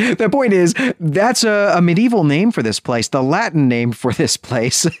the point is, that's a medieval name for this place. The Latin name for this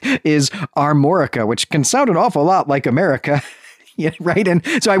place is Armorica, which can sound an awful lot like America. Yeah, right. And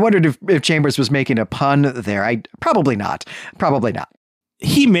so I wondered if Chambers was making a pun there. Probably not.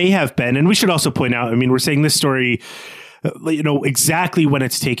 He may have been. And we should also point out, we're saying this story, exactly when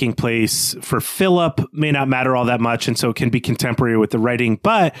it's taking place for Philip may not matter all that much. And so it can be contemporary with the writing.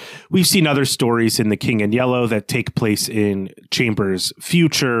 But we've seen other stories in The King in Yellow that take place in Chambers'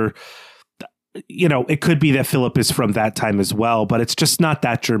 future. It could be that Philip is from that time as well, but it's just not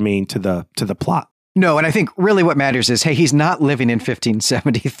that germane to the plot. No, and I think really what matters is, hey, he's not living in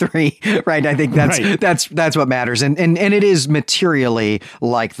 1573, right? I think that's what matters, and it is materially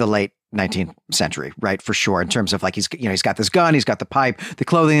like the late 19th century, right? For sure, in terms of like he's got this gun, he's got the pipe, the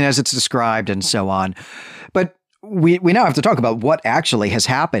clothing as it's described, and so on. But we now have to talk about what actually has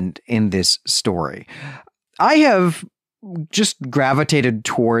happened in this story. I have just gravitated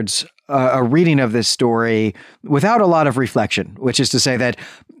towards a reading of this story without a lot of reflection, which is to say that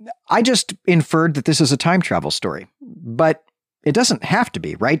I just inferred that this is a time travel story, but it doesn't have to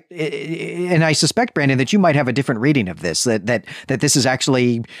be, right? And I suspect, Brandon, that you might have a different reading of this, that this is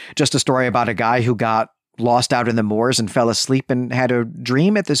actually just a story about a guy who got lost out in the moors and fell asleep and had a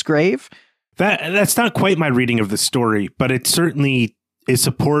dream at this grave. That's not quite my reading of the story, but it certainly is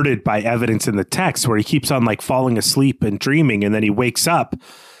supported by evidence in the text where he keeps on like falling asleep and dreaming, and then he wakes up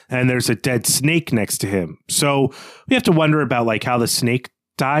and there's a dead snake next to him. So we have to wonder about like how the snake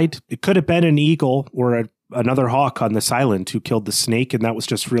died. It could have been an eagle or another hawk on this island who killed the snake, and that was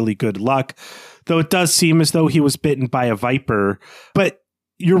just really good luck. Though it does seem as though he was bitten by a viper. But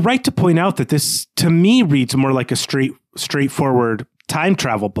you're right to point out that this, to me, reads more like a straightforward time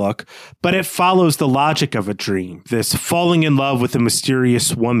travel book, but it follows the logic of a dream. This falling in love with a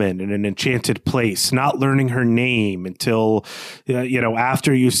mysterious woman in an enchanted place, not learning her name until,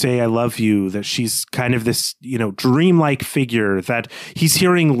 after you say, I love you, that she's kind of this, dreamlike figure, that he's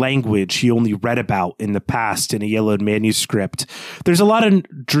hearing language he only read about in the past in a yellowed manuscript. There's a lot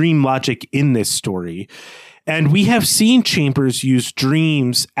of dream logic in this story. And we have seen Chambers use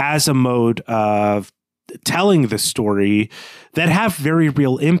dreams as a mode of telling the story that have very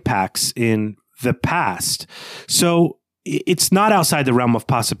real impacts in the past. So it's not outside the realm of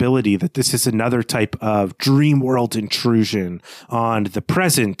possibility that this is another type of dream world intrusion on the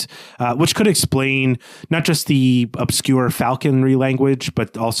present, which could explain not just the obscure falconry language,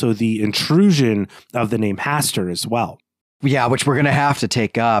 but also the intrusion of the name Hastur as well. Yeah, which we're going to have to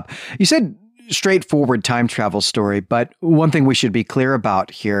take up. You said straightforward time travel story, but one thing we should be clear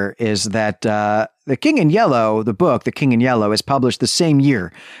about here is that The King in Yellow, the book, The King in Yellow, is published the same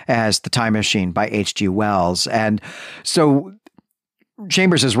year as The Time Machine by H.G. Wells. And so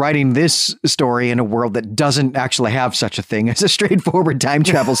Chambers is writing this story in a world that doesn't actually have such a thing as a straightforward time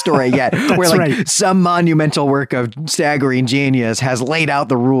travel story yet, where some monumental work of staggering genius has laid out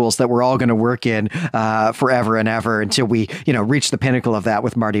the rules that we're all going to work in forever and ever until we, reach the pinnacle of that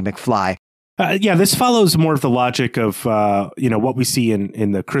with Marty McFly. This follows more of the logic of, what we see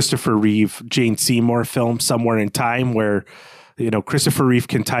in the Christopher Reeve, Jane Seymour film Somewhere in Time, where, Christopher Reeve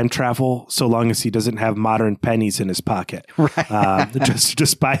can time travel so long as he doesn't have modern pennies in his pocket, right.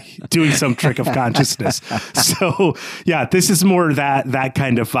 just by doing some trick of consciousness. So, this is more that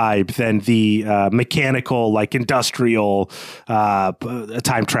kind of vibe than the mechanical, like industrial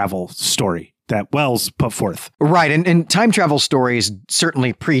time travel story that Wells put forth. Right. And time travel stories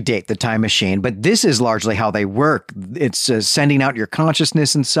certainly predate The Time Machine, but this is largely how they work. It's sending out your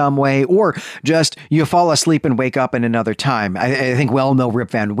consciousness in some way, or just you fall asleep and wake up in another time. I think well know Rip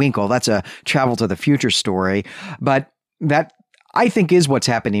Van Winkle. That's a travel to the future story. But that, I think, is what's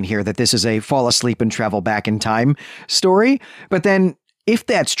happening here, that this is a fall asleep and travel back in time story. But then if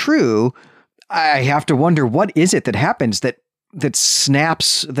that's true, I have to wonder, what is it that happens that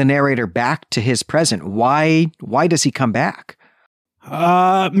snaps the narrator back to his present? Why does he come back?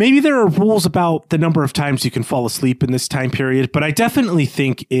 Maybe there are rules about the number of times you can fall asleep in this time period, but I definitely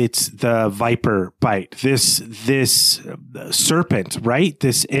think it's the viper bite. This serpent, right?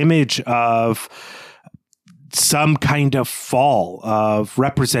 This image of some kind of fall, of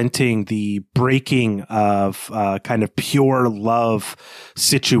representing the breaking of kind of pure love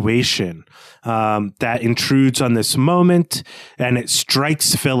situation that intrudes on this moment, and it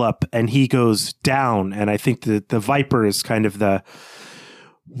strikes Philip and he goes down. And I think that the viper is kind of to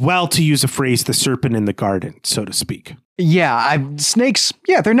use a phrase, the serpent in the garden, so to speak. Yeah, snakes,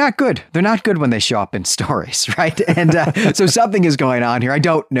 they're not good. They're not good when they show up in stories, right? And so something is going on here. I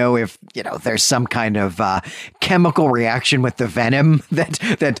don't know if, there's some kind of chemical reaction with the venom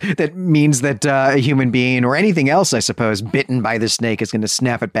that means that a human being or anything else, I suppose, bitten by the snake is going to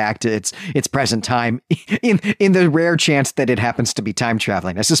snap it back to its present time in the rare chance that it happens to be time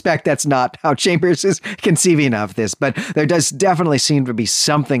traveling. I suspect that's not how Chambers is conceiving of this, but there does definitely seem to be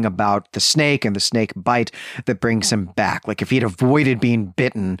something about the snake and the snake bite that brings him back. Like if he'd avoided being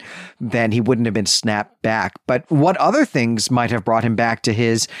bitten, then he wouldn't have been snapped back. But what other things might have brought him back to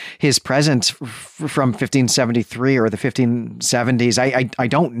his present from 1573 or the 1570s? I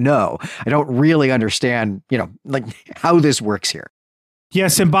don't know. I don't really understand, how this works here. Yeah,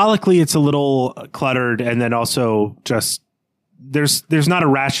 symbolically, it's a little cluttered. And then also just there's not a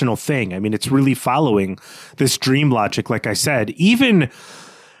rational thing. I mean, it's really following this dream logic. Like I said, even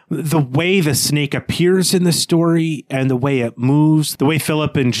the way the snake appears in the story and the way it moves, the way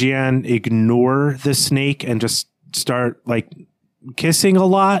Philip and Jeanne ignore the snake and just start like kissing a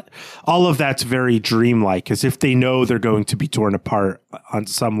lot, all of that's very dreamlike, as if they know they're going to be torn apart on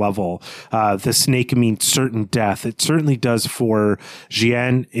some level. The snake means certain death. It certainly does for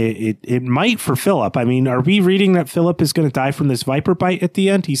Jeanne. It might for Philip. I mean, are we reading that Philip is going to die from this viper bite at the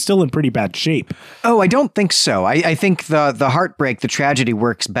end? He's still in pretty bad shape. Oh, I don't think so. I think the heartbreak, the tragedy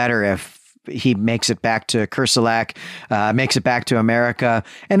works better if he makes it back to Kerselec, makes it back to America,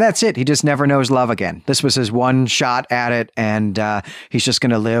 and that's it. He just never knows love again. This was his one shot at it, and he's just going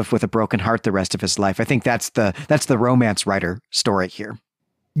to live with a broken heart the rest of his life. I think that's the romance writer story here.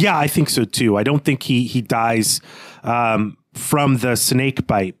 Yeah, I think so too. I don't think he dies from the snake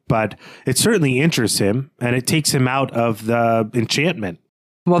bite, but it certainly interests him, and it takes him out of the enchantment.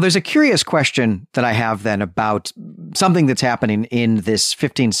 Well, there's a curious question that I have then about something that's happening in this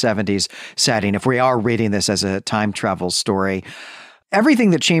 1570s setting. If we are reading this as a time travel story,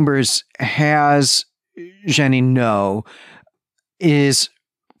 everything that Chambers has Jenny know is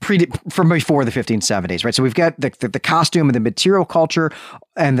from before the 1570s, right? So we've got the costume and the material culture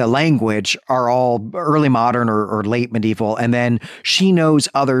and the language are all early modern or late medieval. And then she knows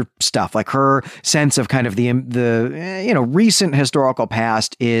other stuff, like her sense of kind of the recent historical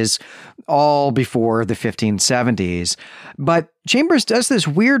past is all before the 1570s. But Chambers does this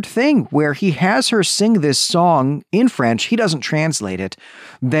weird thing where he has her sing this song in French. He doesn't translate it.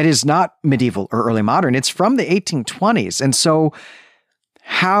 That is not medieval or early modern. It's from the 1820s. And so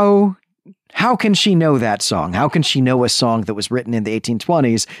how can she know that song? How can she know a song that was written in the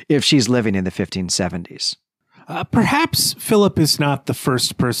 1820s if she's living in the 1570s? Perhaps Philip is not the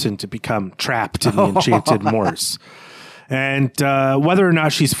first person to become trapped in the enchanted moors. And whether or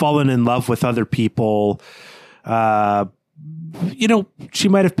not she's fallen in love with other people, she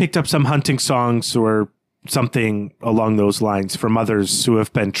might have picked up some hunting songs or something along those lines from others who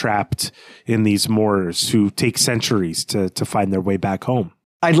have been trapped in these moors, who take centuries to find their way back home.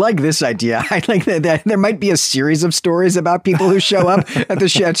 I like this idea. I like that there might be a series of stories about people who show up at the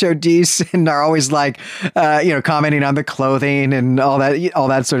Chateau d'Ys and are always like, commenting on the clothing and all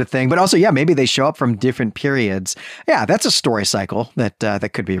that sort of thing. But also, maybe they show up from different periods. Yeah, that's a story cycle that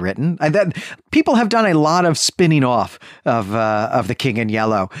could be written. People have done a lot of spinning off of The King in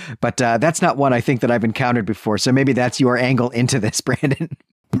Yellow, but that's not one I think that I've encountered before. So maybe that's your angle into this, Brandon.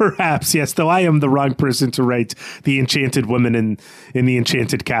 Perhaps, yes, though I am the wrong person to write the enchanted woman in the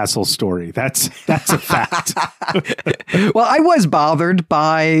Enchanted Castle story. That's a fact. Well, I was bothered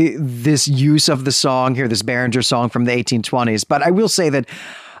by this use of the song here, this Berenger song from the 1820s, but I will say that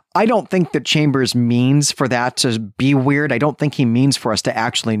I don't think that Chambers means for that to be weird. I don't think he means for us to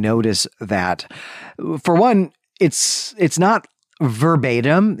actually notice that. For one, it's not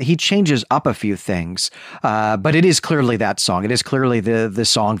verbatim. He changes up a few things, but it is clearly that song. It is clearly the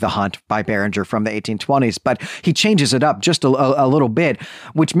song "The Hunt" by Berenger from the 1820s, but he changes it up just a little bit,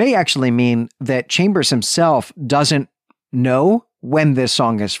 which may actually mean that Chambers himself doesn't know when this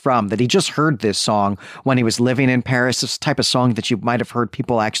song is from, that he just heard this song when he was living in Paris. This type of song that you might have heard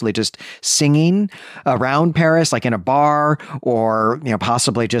people actually just singing around Paris, like in a bar, or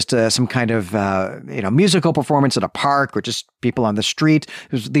possibly just some kind of musical performance at a park, or just people on the street.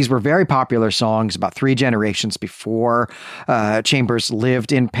 These were very popular songs about 3 generations before Chambers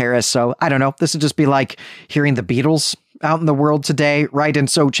lived in Paris. So I don't know. This would just be like hearing the Beatles out in the world today, right? And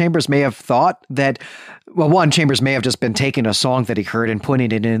so Chambers may have thought that, Chambers may have just been taking a song that he heard and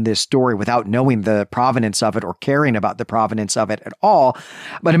putting it in this story without knowing the provenance of it or caring about the provenance of it at all.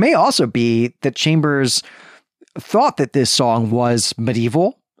 But it may also be that Chambers thought that this song was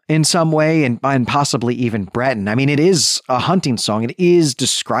medieval in some way, and possibly even Breton. I mean, it is a hunting song. It is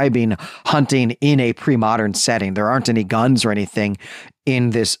describing hunting in a pre-modern setting. There aren't any guns or anything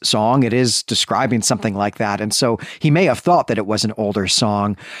in this song. It is describing something like that. And so he may have thought that it was an older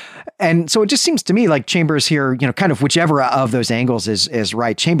song. And so it just seems to me like Chambers here, kind of whichever of those angles is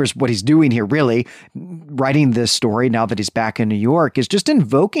right. Chambers, what he's doing here, really writing this story now that he's back in New York, is just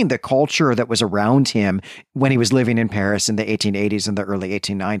invoking the culture that was around him when he was living in Paris in the 1880s and the early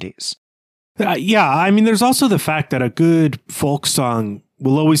 1890s. I mean, there's also the fact that a good folk song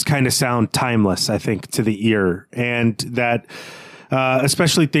will always kind of sound timeless, I think, to the ear, and that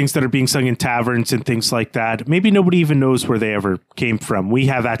especially things that are being sung in taverns and things like that. Maybe nobody even knows where they ever came from. We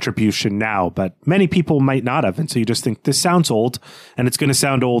have attribution now, but many people might not have. And so you just think this sounds old, and it's going to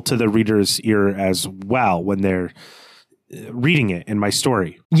sound old to the reader's ear as well when they're reading it in my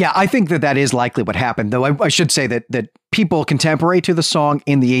story. Yeah, I think that is likely what happened, though I should say that people contemporary to the song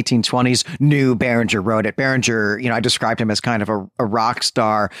in the 1820s knew Berenger wrote it. Berenger, I described him as kind of a rock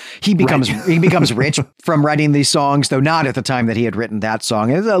star. He becomes rich from writing these songs, though not at the time that he had written that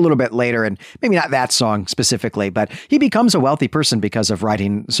song. It's a little bit later, and maybe not that song specifically, but he becomes a wealthy person because of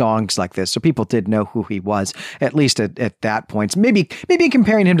writing songs like this. So people did know who he was, at least at that point. Maybe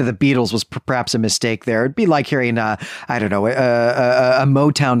comparing him to the Beatles was perhaps a mistake there. It'd be like hearing, a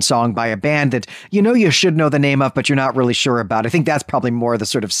Motown song by a band that you should know the name of, but you're not really sure about. I think that's probably more the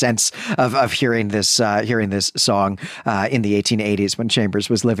sort of sense of hearing this song in the 1880s when Chambers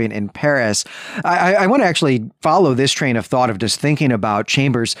was living in Paris. I want to actually follow this train of thought of just thinking about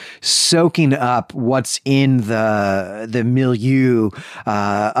Chambers soaking up what's in the milieu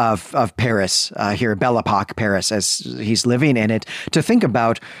of Paris here, Belle Epoque Paris, as he's living in it, to think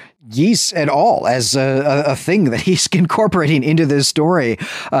about Yeats at all as a thing that he's incorporating into this story,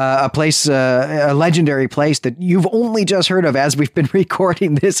 a place, a legendary place that you've only just heard of as we've been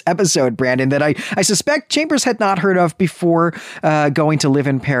recording this episode, Brandon, that I suspect Chambers had not heard of before going to live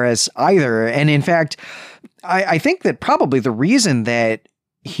in Paris either. And in fact, I think that probably the reason that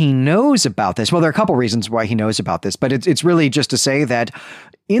he knows about this, well, there are a couple reasons why he knows about this, but it's really just to say that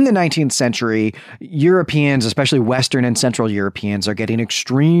in the 19th century, Europeans, especially Western and Central Europeans, are getting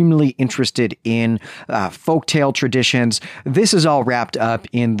extremely interested in folktale traditions. This is all wrapped up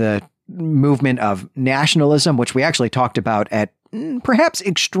in the movement of nationalism, which we actually talked about at perhaps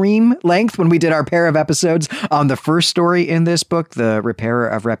extreme length when we did our pair of episodes on the first story in this book, The Repairer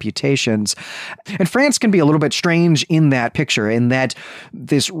of Reputations. And France can be a little bit strange in that picture, in that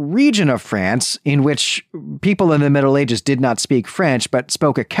this region of France in which people in the Middle Ages did not speak French, but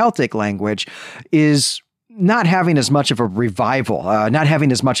spoke a Celtic language, is not having as much of a revival, not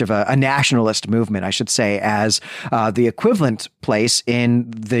having as much of a nationalist movement, I should say, as the equivalent place in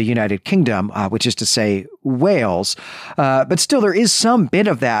the United Kingdom, which is to say Wales. But still, there is some bit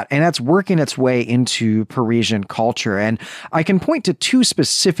of that, and that's working its way into Parisian culture. And I can point to two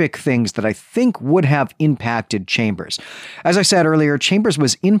specific things that I think would have impacted Chambers. As I said earlier, Chambers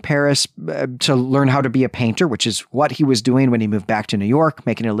was in Paris to learn how to be a painter, which is what he was doing when he moved back to New York,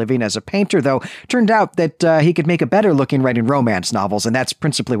 making a living as a painter, though it turned out that he could make a better looking writing romance novels, and that's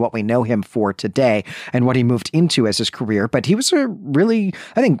principally what we know him for today and what he moved into as his career. But he was a really,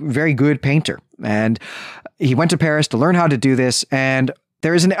 I think, very good painter. And he went to Paris to learn how to do this. And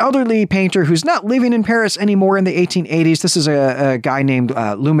there is an elderly painter who's not living in Paris anymore in the 1880s. This is a guy named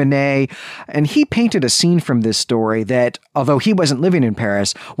Luminet, and he painted a scene from this story that, although he wasn't living in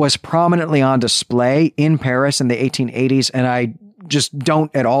Paris, was prominently on display in Paris in the 1880s. And I just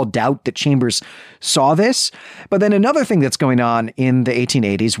don't at all doubt that Chambers saw this. But then another thing that's going on in the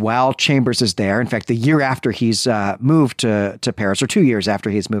 1880s while Chambers is there, in fact, the year after he's moved to Paris, or 2 years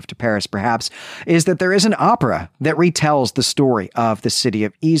after he's moved to Paris, perhaps, is that there is an opera that retells the story of the city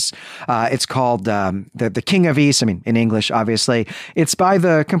of Ys. It's called the King of Ys, in English, obviously. It's by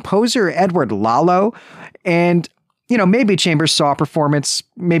the composer Edward Lalo. And maybe Chambers saw a performance,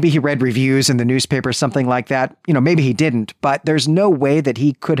 maybe he read reviews in the newspaper, something like that. Maybe he didn't, but there's no way that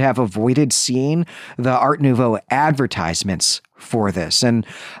he could have avoided seeing the Art Nouveau advertisements for this. And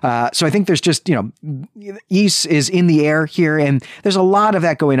so I think there's just, Ys is in the air here, and there's a lot of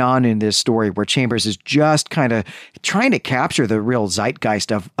that going on in this story where Chambers is just kind of trying to capture the real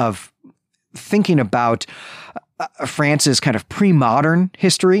zeitgeist of thinking about France's kind of pre-modern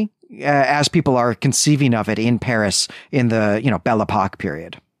history, as people are conceiving of it in Paris in the, Belle Epoque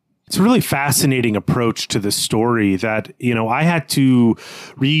period. It's a really fascinating approach to the story that, I had to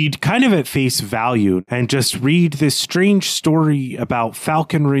read kind of at face value and just read this strange story about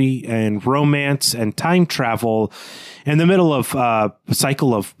falconry and romance and time travel in the middle of a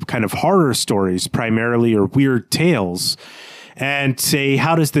cycle of kind of horror stories primarily, or weird tales, and say,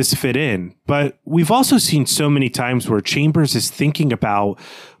 how does this fit in? But we've also seen so many times where Chambers is thinking about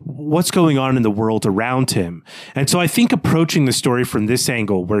what's going on in the world around him. And so I think approaching the story from this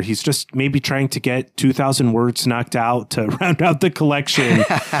angle, where he's just maybe trying to get 2,000 words knocked out to round out the collection,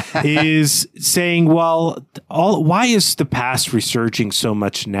 is saying, well, why is the past resurging so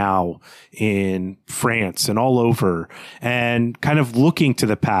much now in France and all over, and kind of looking to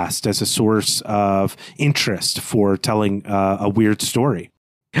the past as a source of interest for telling a weird story?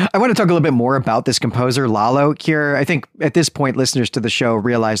 I want to talk a little bit more about this composer, Lalo, here. I think at this point, listeners to the show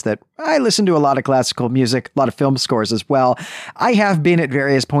realize that I listen to a lot of classical music, a lot of film scores as well. I have been at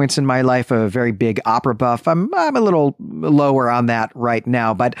various points in my life a very big opera buff. I'm a little lower on that right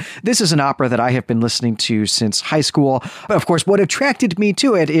now, but this is an opera that I have been listening to since high school. But of course, what attracted me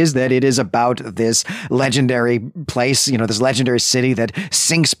to it is that it is about this legendary place, this legendary city that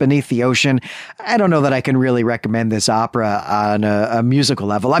sinks beneath the ocean. I don't know that I can really recommend this opera on a musical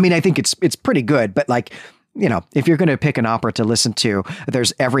level. I mean, I think it's pretty good, but if you're going to pick an opera to listen to,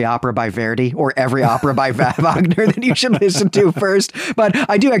 there's every opera by Verdi or every opera by Wagner that you should listen to first. But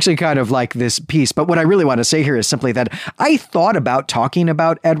I do actually kind of like this piece. But what I really want to say here is simply that I thought about talking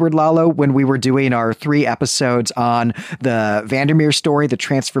about Edward Lalo when we were doing our 3 episodes on the Vandermeer story, the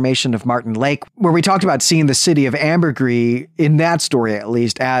transformation of Martin Lake, where we talked about seeing the city of Ambergris, in that story at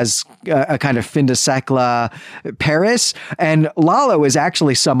least, as a kind of fin de siècle Paris. And Lalo is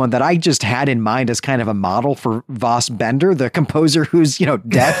actually someone that I just had in mind as kind of a model for Voss Bender, the composer whose,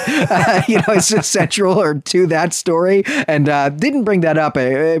 death, is central to that story. And didn't bring that up.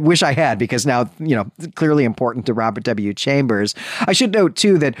 I wish I had, because now, clearly important to Robert W. Chambers. I should note,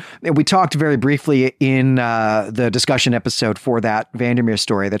 too, that we talked very briefly in the discussion episode for that Vandermeer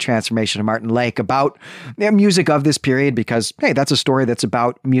story, the transformation of Martin Lake, about music of this period, because, hey, that's a story that's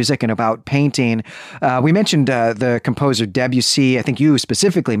about music and about painting. We mentioned the composer Debussy. I think you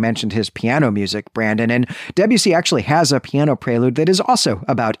specifically mentioned his piano music, Brandon, and Debussy actually has a piano prelude that is also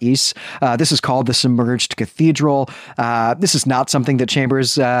about Ys. This is called The Submerged Cathedral. This is not something that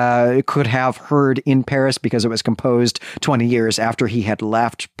Chambers could have heard in Paris because it was composed 20 years after he had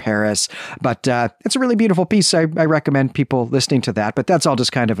left Paris. But it's a really beautiful piece. I recommend people listening to that. But that's all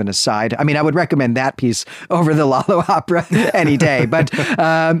just kind of an aside. I mean, I would recommend that piece over the Lalo opera any day. But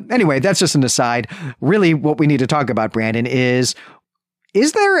anyway, that's just an aside. Really, what we need to talk about, Brandon, is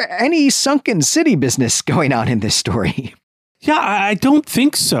there any sunken city business going on in this story? Yeah, I don't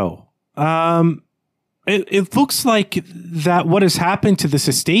think so. It looks like that what has happened to this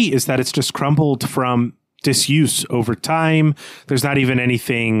estate is that it's just crumbled from disuse over time. There's not even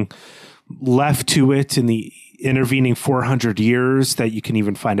anything left to it in the intervening 400 years that you can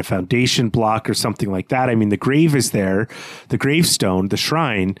even find a foundation block or something like that. I mean, the grave is there, the gravestone, the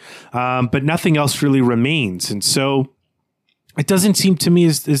shrine, but nothing else really remains. And so it doesn't seem to me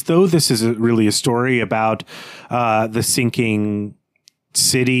as though this is really a story about the sinking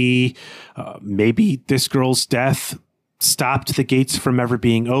city. Maybe this girl's death stopped the gates from ever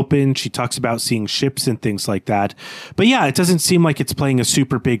being opened. She talks about seeing ships and things like that. But yeah, it doesn't seem like it's playing a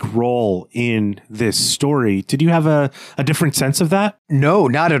super big role in this story. Did you have a different sense of that? No,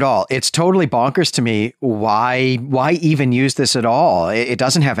 not at all. It's totally bonkers to me. Why even use this at all? It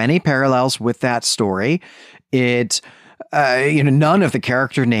doesn't have any parallels with that story. None of the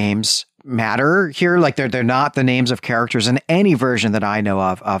character names matter here. Like they're not the names of characters in any version that I know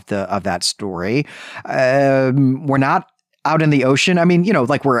of that story. We're not out in the ocean. I mean,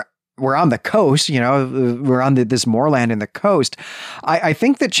 we're on the coast. We're on this moorland in the coast. I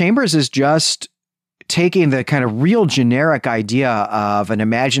think that Chambers is just taking the kind of real generic idea of an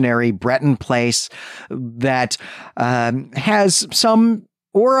imaginary Breton place that has some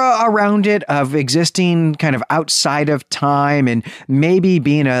aura around it of existing kind of outside of time and maybe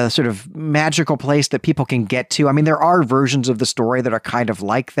being a sort of magical place that people can get to. I mean, there are versions of the story that are kind of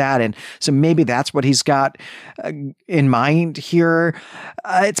like that. And so maybe that's what he's got in mind here.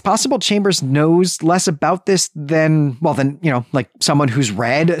 It's possible Chambers knows less about this than someone who's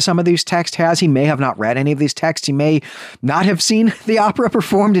read some of these texts has. He may have not read any of these texts. He may not have seen the opera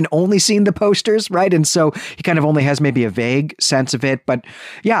performed and only seen the posters, right? And so he kind of only has maybe a vague sense of it. But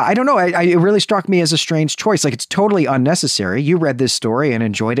yeah, I don't know. It really struck me as a strange choice. Like, it's totally unnecessary. You read this story and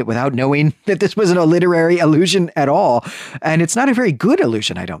enjoyed it without knowing that this was a literary allusion at all. And it's not a very good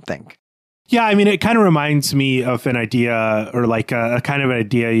allusion, I don't think. Yeah, I mean, it kind of reminds me of an idea, or like a kind of an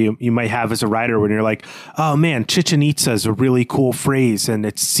idea you might have as a writer when you're like, oh man, Chichen Itza is a really cool phrase and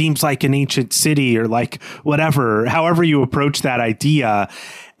it seems like an ancient city, or like whatever, however you approach that idea.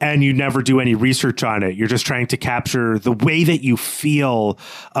 And you never do any research on it. You're just trying to capture the way that you feel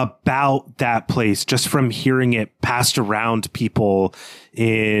about that place just from hearing it passed around people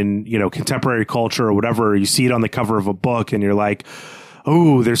in, contemporary culture or whatever. You see it on the cover of a book and you're like,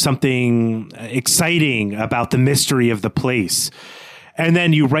 oh, there's something exciting about the mystery of the place. And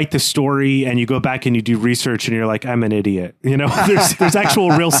then you write the story and you go back and you do research and you're like, I'm an idiot. There's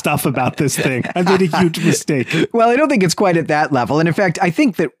actual real stuff about this thing. I made a huge mistake. Well, I don't think it's quite at that level. And in fact, I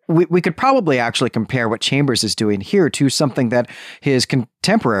think that we could probably actually compare what Chambers is doing here to something that his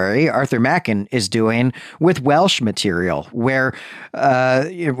contemporary, Arthur Machen, is doing with Welsh material, where,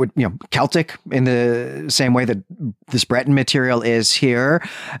 Celtic in the same way that this Breton material is here.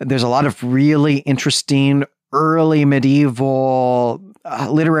 There's a lot of really interesting early medieval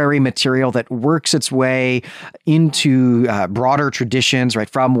literary material that works its way into broader traditions, right,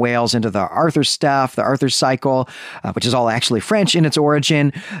 from Wales into the Arthur stuff, the Arthur cycle, which is all actually French in its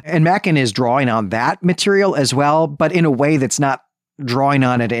origin. And Machen is drawing on that material as well, but in a way that's not drawing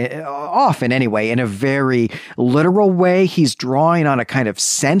on it often anyway, in a very literal way. He's drawing on a kind of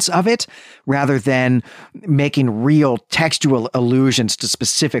sense of it rather than making real textual allusions to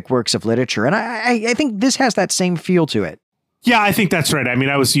specific works of literature. And I think this has that same feel to it. Yeah, I think that's right. I mean,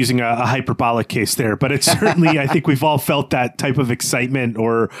 I was using a hyperbolic case there, but it's certainly, I think we've all felt that type of excitement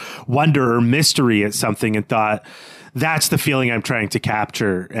or wonder or mystery at something and thought, that's the feeling I'm trying to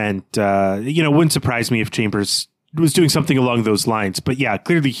capture. And, wouldn't surprise me if Chambers was doing something along those lines. But yeah,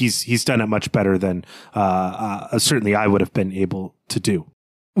 clearly he's done it much better than certainly I would have been able to do.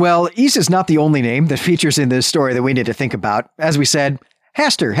 Well, Ys is not the only name that features in this story that we need to think about. As we said,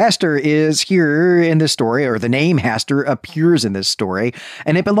 Hastur. Hastur is here in this story, or the name Hastur appears in this story,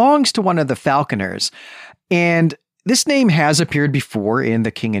 and it belongs to one of the falconers. And this name has appeared before in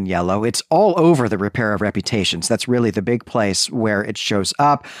The King in Yellow. It's all over the Repair of Reputations. That's really the big place where it shows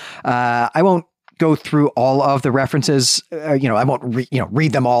up. I won't go through all of the references. I won't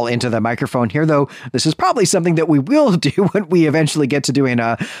read them all into the microphone here, though. This is probably something that we will do when we eventually get to doing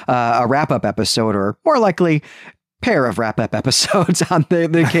a wrap-up episode, or more likely pair of wrap-up episodes on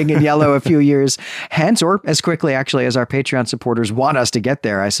the King in Yellow a few years hence, or as quickly actually as our Patreon supporters want us to get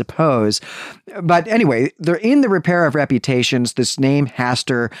there, I suppose. But anyway, they're in the Repair of Reputations, this name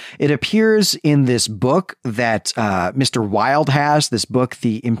Hastur. It appears in this book that Mr. Wilde has, this book,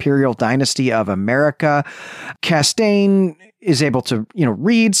 The Imperial Dynasty of America. Castaigne is able to,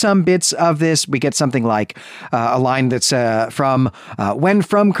 read some bits of this. We get something like a line that's from when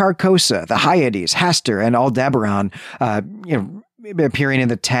from Carcosa, the Hyades, Hastur, and Aldebaran, appearing in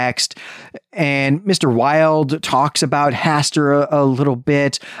the text. And Mr. Wilde talks about Hastur a little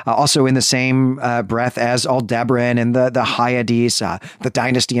bit, also in the same breath as Aldebaran and the Hyades, the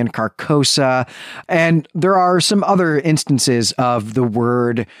dynasty in Carcosa. And there are some other instances of the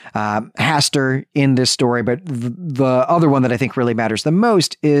word Hastur in this story, but the other one that I think really matters the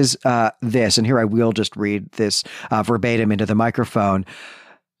most is this. And here I will just read this verbatim into the microphone.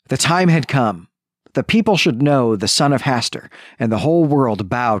 The time had come. The people should know the son of Hastur, and the whole world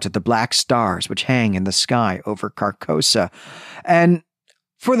bow to the black stars which hang in the sky over Carcosa. And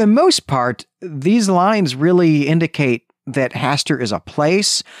for the most part, these lines really indicate that Hastur is a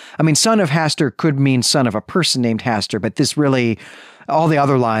place. I mean, son of Hastur could mean son of a person named Hastur, but this really, all the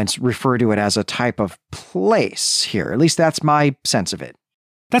other lines refer to it as a type of place here. At least that's my sense of it.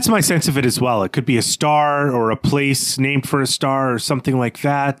 That's my sense of it as well. It could be a star or a place named for a star or something like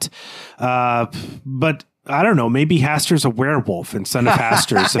that. But I don't know, maybe Hastur's a werewolf and Son of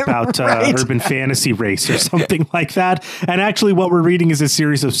Hastur is about right. Urban fantasy race or something like that. And actually what we're reading is a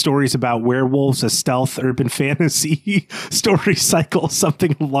series of stories about werewolves, a stealth urban fantasy story cycle,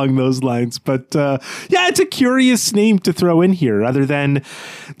 something along those lines. But yeah, it's a curious name to throw in here, other than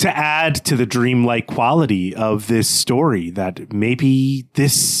to add to the dreamlike quality of this story, that maybe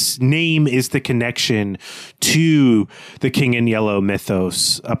this name is the connection to the King in Yellow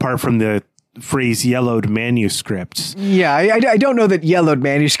mythos, apart from the phrase yellowed manuscript. Yeah, I don't know that yellowed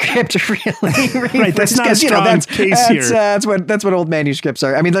manuscript really right, that's not a strong case here. That's what old manuscripts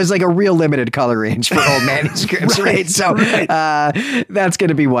are. I mean, there's like a real limited color range for old manuscripts, right? So that's going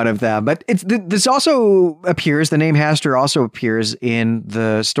to be one of them. But this also appears, the name Hastur also appears in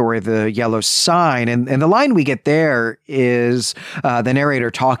the story The Yellow Sign. And the line we get there is the narrator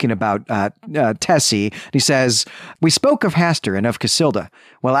talking about Tessie. He says, "We spoke of Hastur and of Casilda,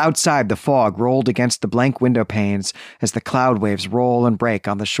 while outside the fog rolled against the blank window panes as the cloud waves roll and break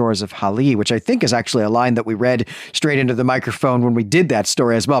on the shores of Hali," which I think is actually a line that we read straight into the microphone when we did that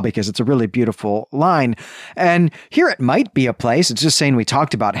story as well, because it's a really beautiful line. And here it might be a place. It's just saying we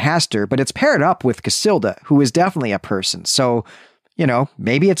talked about Hastur, but it's paired up with Casilda, who is definitely a person. So,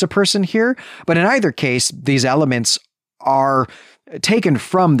 maybe it's a person here. But in either case, these elements are taken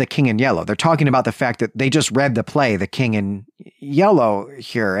from The King in Yellow. They're talking about the fact that they just read the play, The King in Yellow,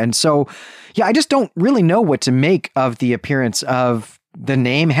 here. And so, yeah, I just don't really know what to make of the appearance of the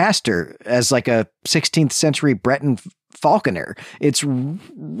name Hastur as like a 16th century Breton falconer. It's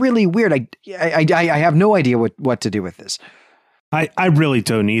really weird. I have no idea what to do with this. I really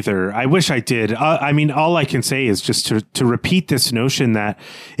don't either. I wish I did. I mean, all I can say is just to repeat this notion that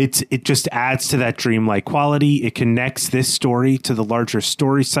it just adds to that dreamlike quality. It connects this story to the larger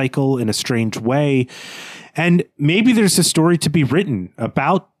story cycle in a strange way. And maybe there's a story to be written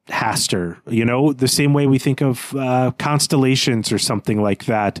about Hastur, the same way we think of constellations or something like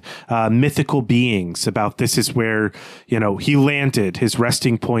that, mythical beings about this is where, he landed his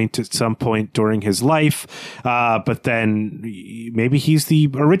resting point at some point during his life. But then maybe he's the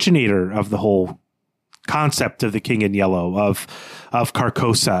originator of the whole concept of the King in Yellow, of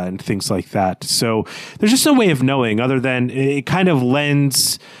Carcosa and things like that. So there's just no way of knowing other than it kind of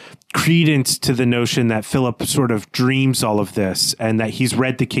lends credence to the notion that Philip sort of dreams all of this and that he's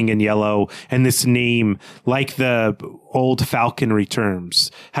read The King in Yellow, and this name, like the old falconry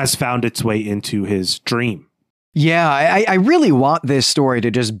terms, has found its way into his dream. Yeah, I really want this story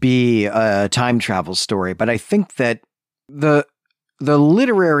to just be a time travel story, but I think that the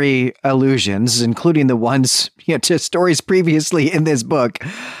literary allusions, including the ones to stories previously in this book,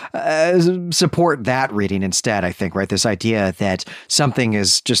 support that reading instead, I think, right? This idea that something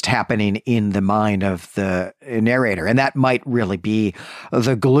is just happening in the mind of the narrator. And that might really be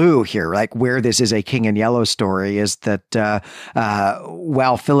the glue here, like where this is a King in Yellow story is that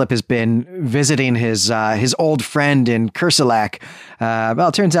while Philip has been visiting his old friend in Kerselak, well,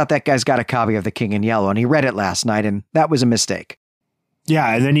 it turns out that guy's got a copy of The King in Yellow, and he read it last night, and that was a mistake.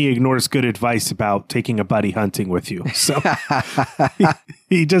 Yeah, and then he ignores good advice about taking a buddy hunting with you. So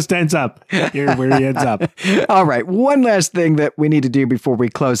he just ends up here where he ends up. All right, one last thing that we need to do before we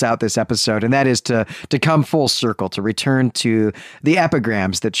close out this episode, and that is to come full circle, to return to the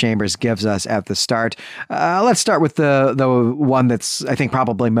epigrams that Chambers gives us at the start. Let's start with the one that's, I think,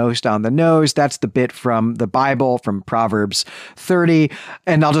 probably most on the nose. That's the bit from the Bible, from Proverbs 30.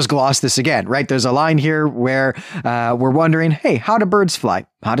 And I'll just gloss this again, right? There's a line here where we're wondering, hey, how do birds fly?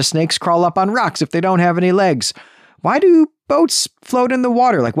 How do snakes crawl up on rocks if they don't have any legs? Why do boats float in the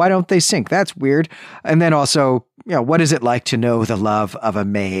water? Like, why don't they sink? That's weird. And then also, what is it like to know the love of a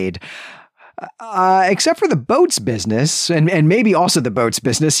maid? Except for the boats business, and maybe also the boats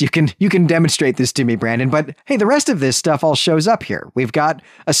business, you can demonstrate this to me, Brandon. But hey, the rest of this stuff all shows up here. We've got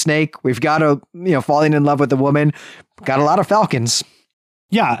a snake, we've got falling in love with a woman, got a lot of falcons.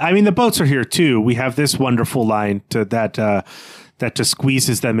 Yeah, I mean the boats are here too. We have this wonderful line that just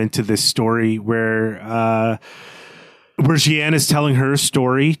squeezes them into this story where Jeanne is telling her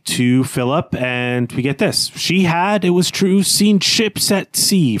story to Philip, and we get this. She had, it was true, seen ships at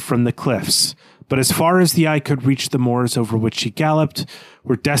sea from the cliffs, but as far as the eye could reach, the moors over which she galloped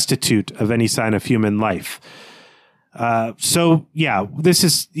were destitute of any sign of human life. So yeah, this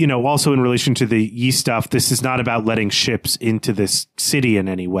is, also in relation to the Yi stuff, this is not about letting ships into this city in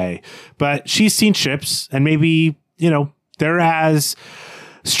any way, but she's seen ships, and maybe, they're as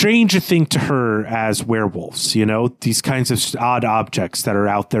strange a thing to her as werewolves, these kinds of odd objects that are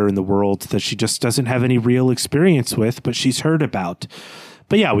out there in the world that she just doesn't have any real experience with, but she's heard about.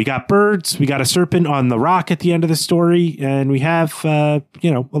 But yeah, we got birds, we got a serpent on the rock at the end of the story, and we have, a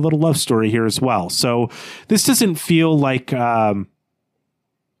little love story here as well. So this doesn't feel like a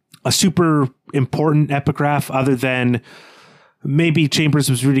super important epigraph, other than maybe Chambers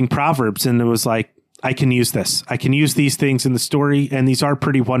was reading Proverbs and it was like, I can use this. I can use these things in the story, and these are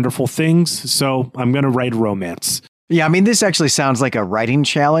pretty wonderful things, so I'm going to write romance. Yeah, I mean, this actually sounds like a writing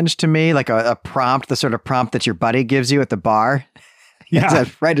challenge to me, like a prompt, the sort of prompt that your buddy gives you at the bar. Yeah.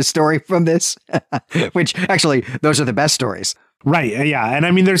 Write a story from this, which actually, those are the best stories. Right. Yeah. And I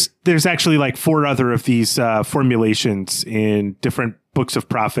mean, there's actually like 4 other of these formulations in different books of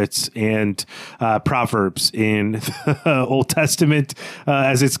prophets and Proverbs in the Old Testament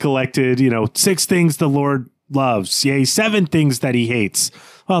as it's collected, 6 things the Lord loves, yea, 7 things that he hates.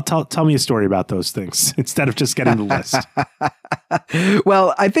 Well, tell me a story about those things instead of just getting the list.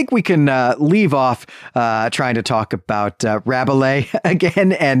 Well, I think we can leave off trying to talk about Rabelais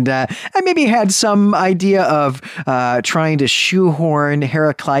again, and I maybe had some idea of trying to shoehorn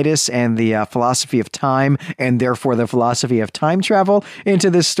Heraclitus and the philosophy of time, and therefore the philosophy of time travel into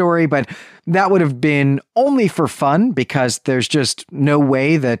this story, but that would have been only for fun, because there's just no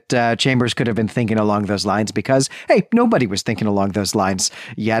way that Chambers could have been thinking along those lines, because, hey, nobody was thinking along those lines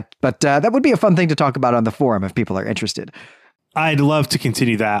yet. But that would be a fun thing to talk about on the forum if people are interested. I'd love to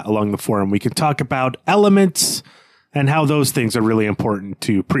continue that along the forum. We can talk about elements and how those things are really important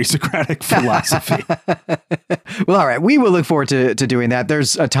to pre-Socratic philosophy. Well, all right. We will look forward to doing that.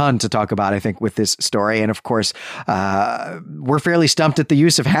 There's a ton to talk about, I think, with this story. And of course, we're fairly stumped at the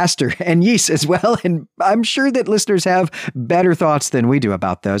use of Hastur and Ys as well. And I'm sure that listeners have better thoughts than we do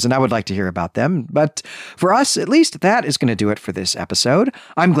about those. And I would like to hear about them. But for us, at least, that is going to do it for this episode.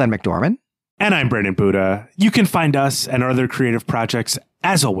 I'm Glenn McDorman. And I'm Brandon Buddha. You can find us and our other creative projects,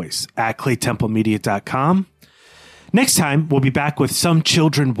 as always, at claytemplemedia.com. Next time, we'll be back with Some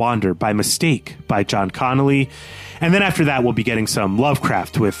Children Wander by Mistake by John Connolly. And then after that, we'll be getting some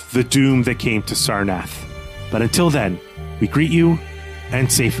Lovecraft with The Doom That Came to Sarnath. But until then, we greet you and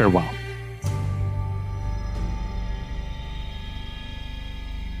say farewell.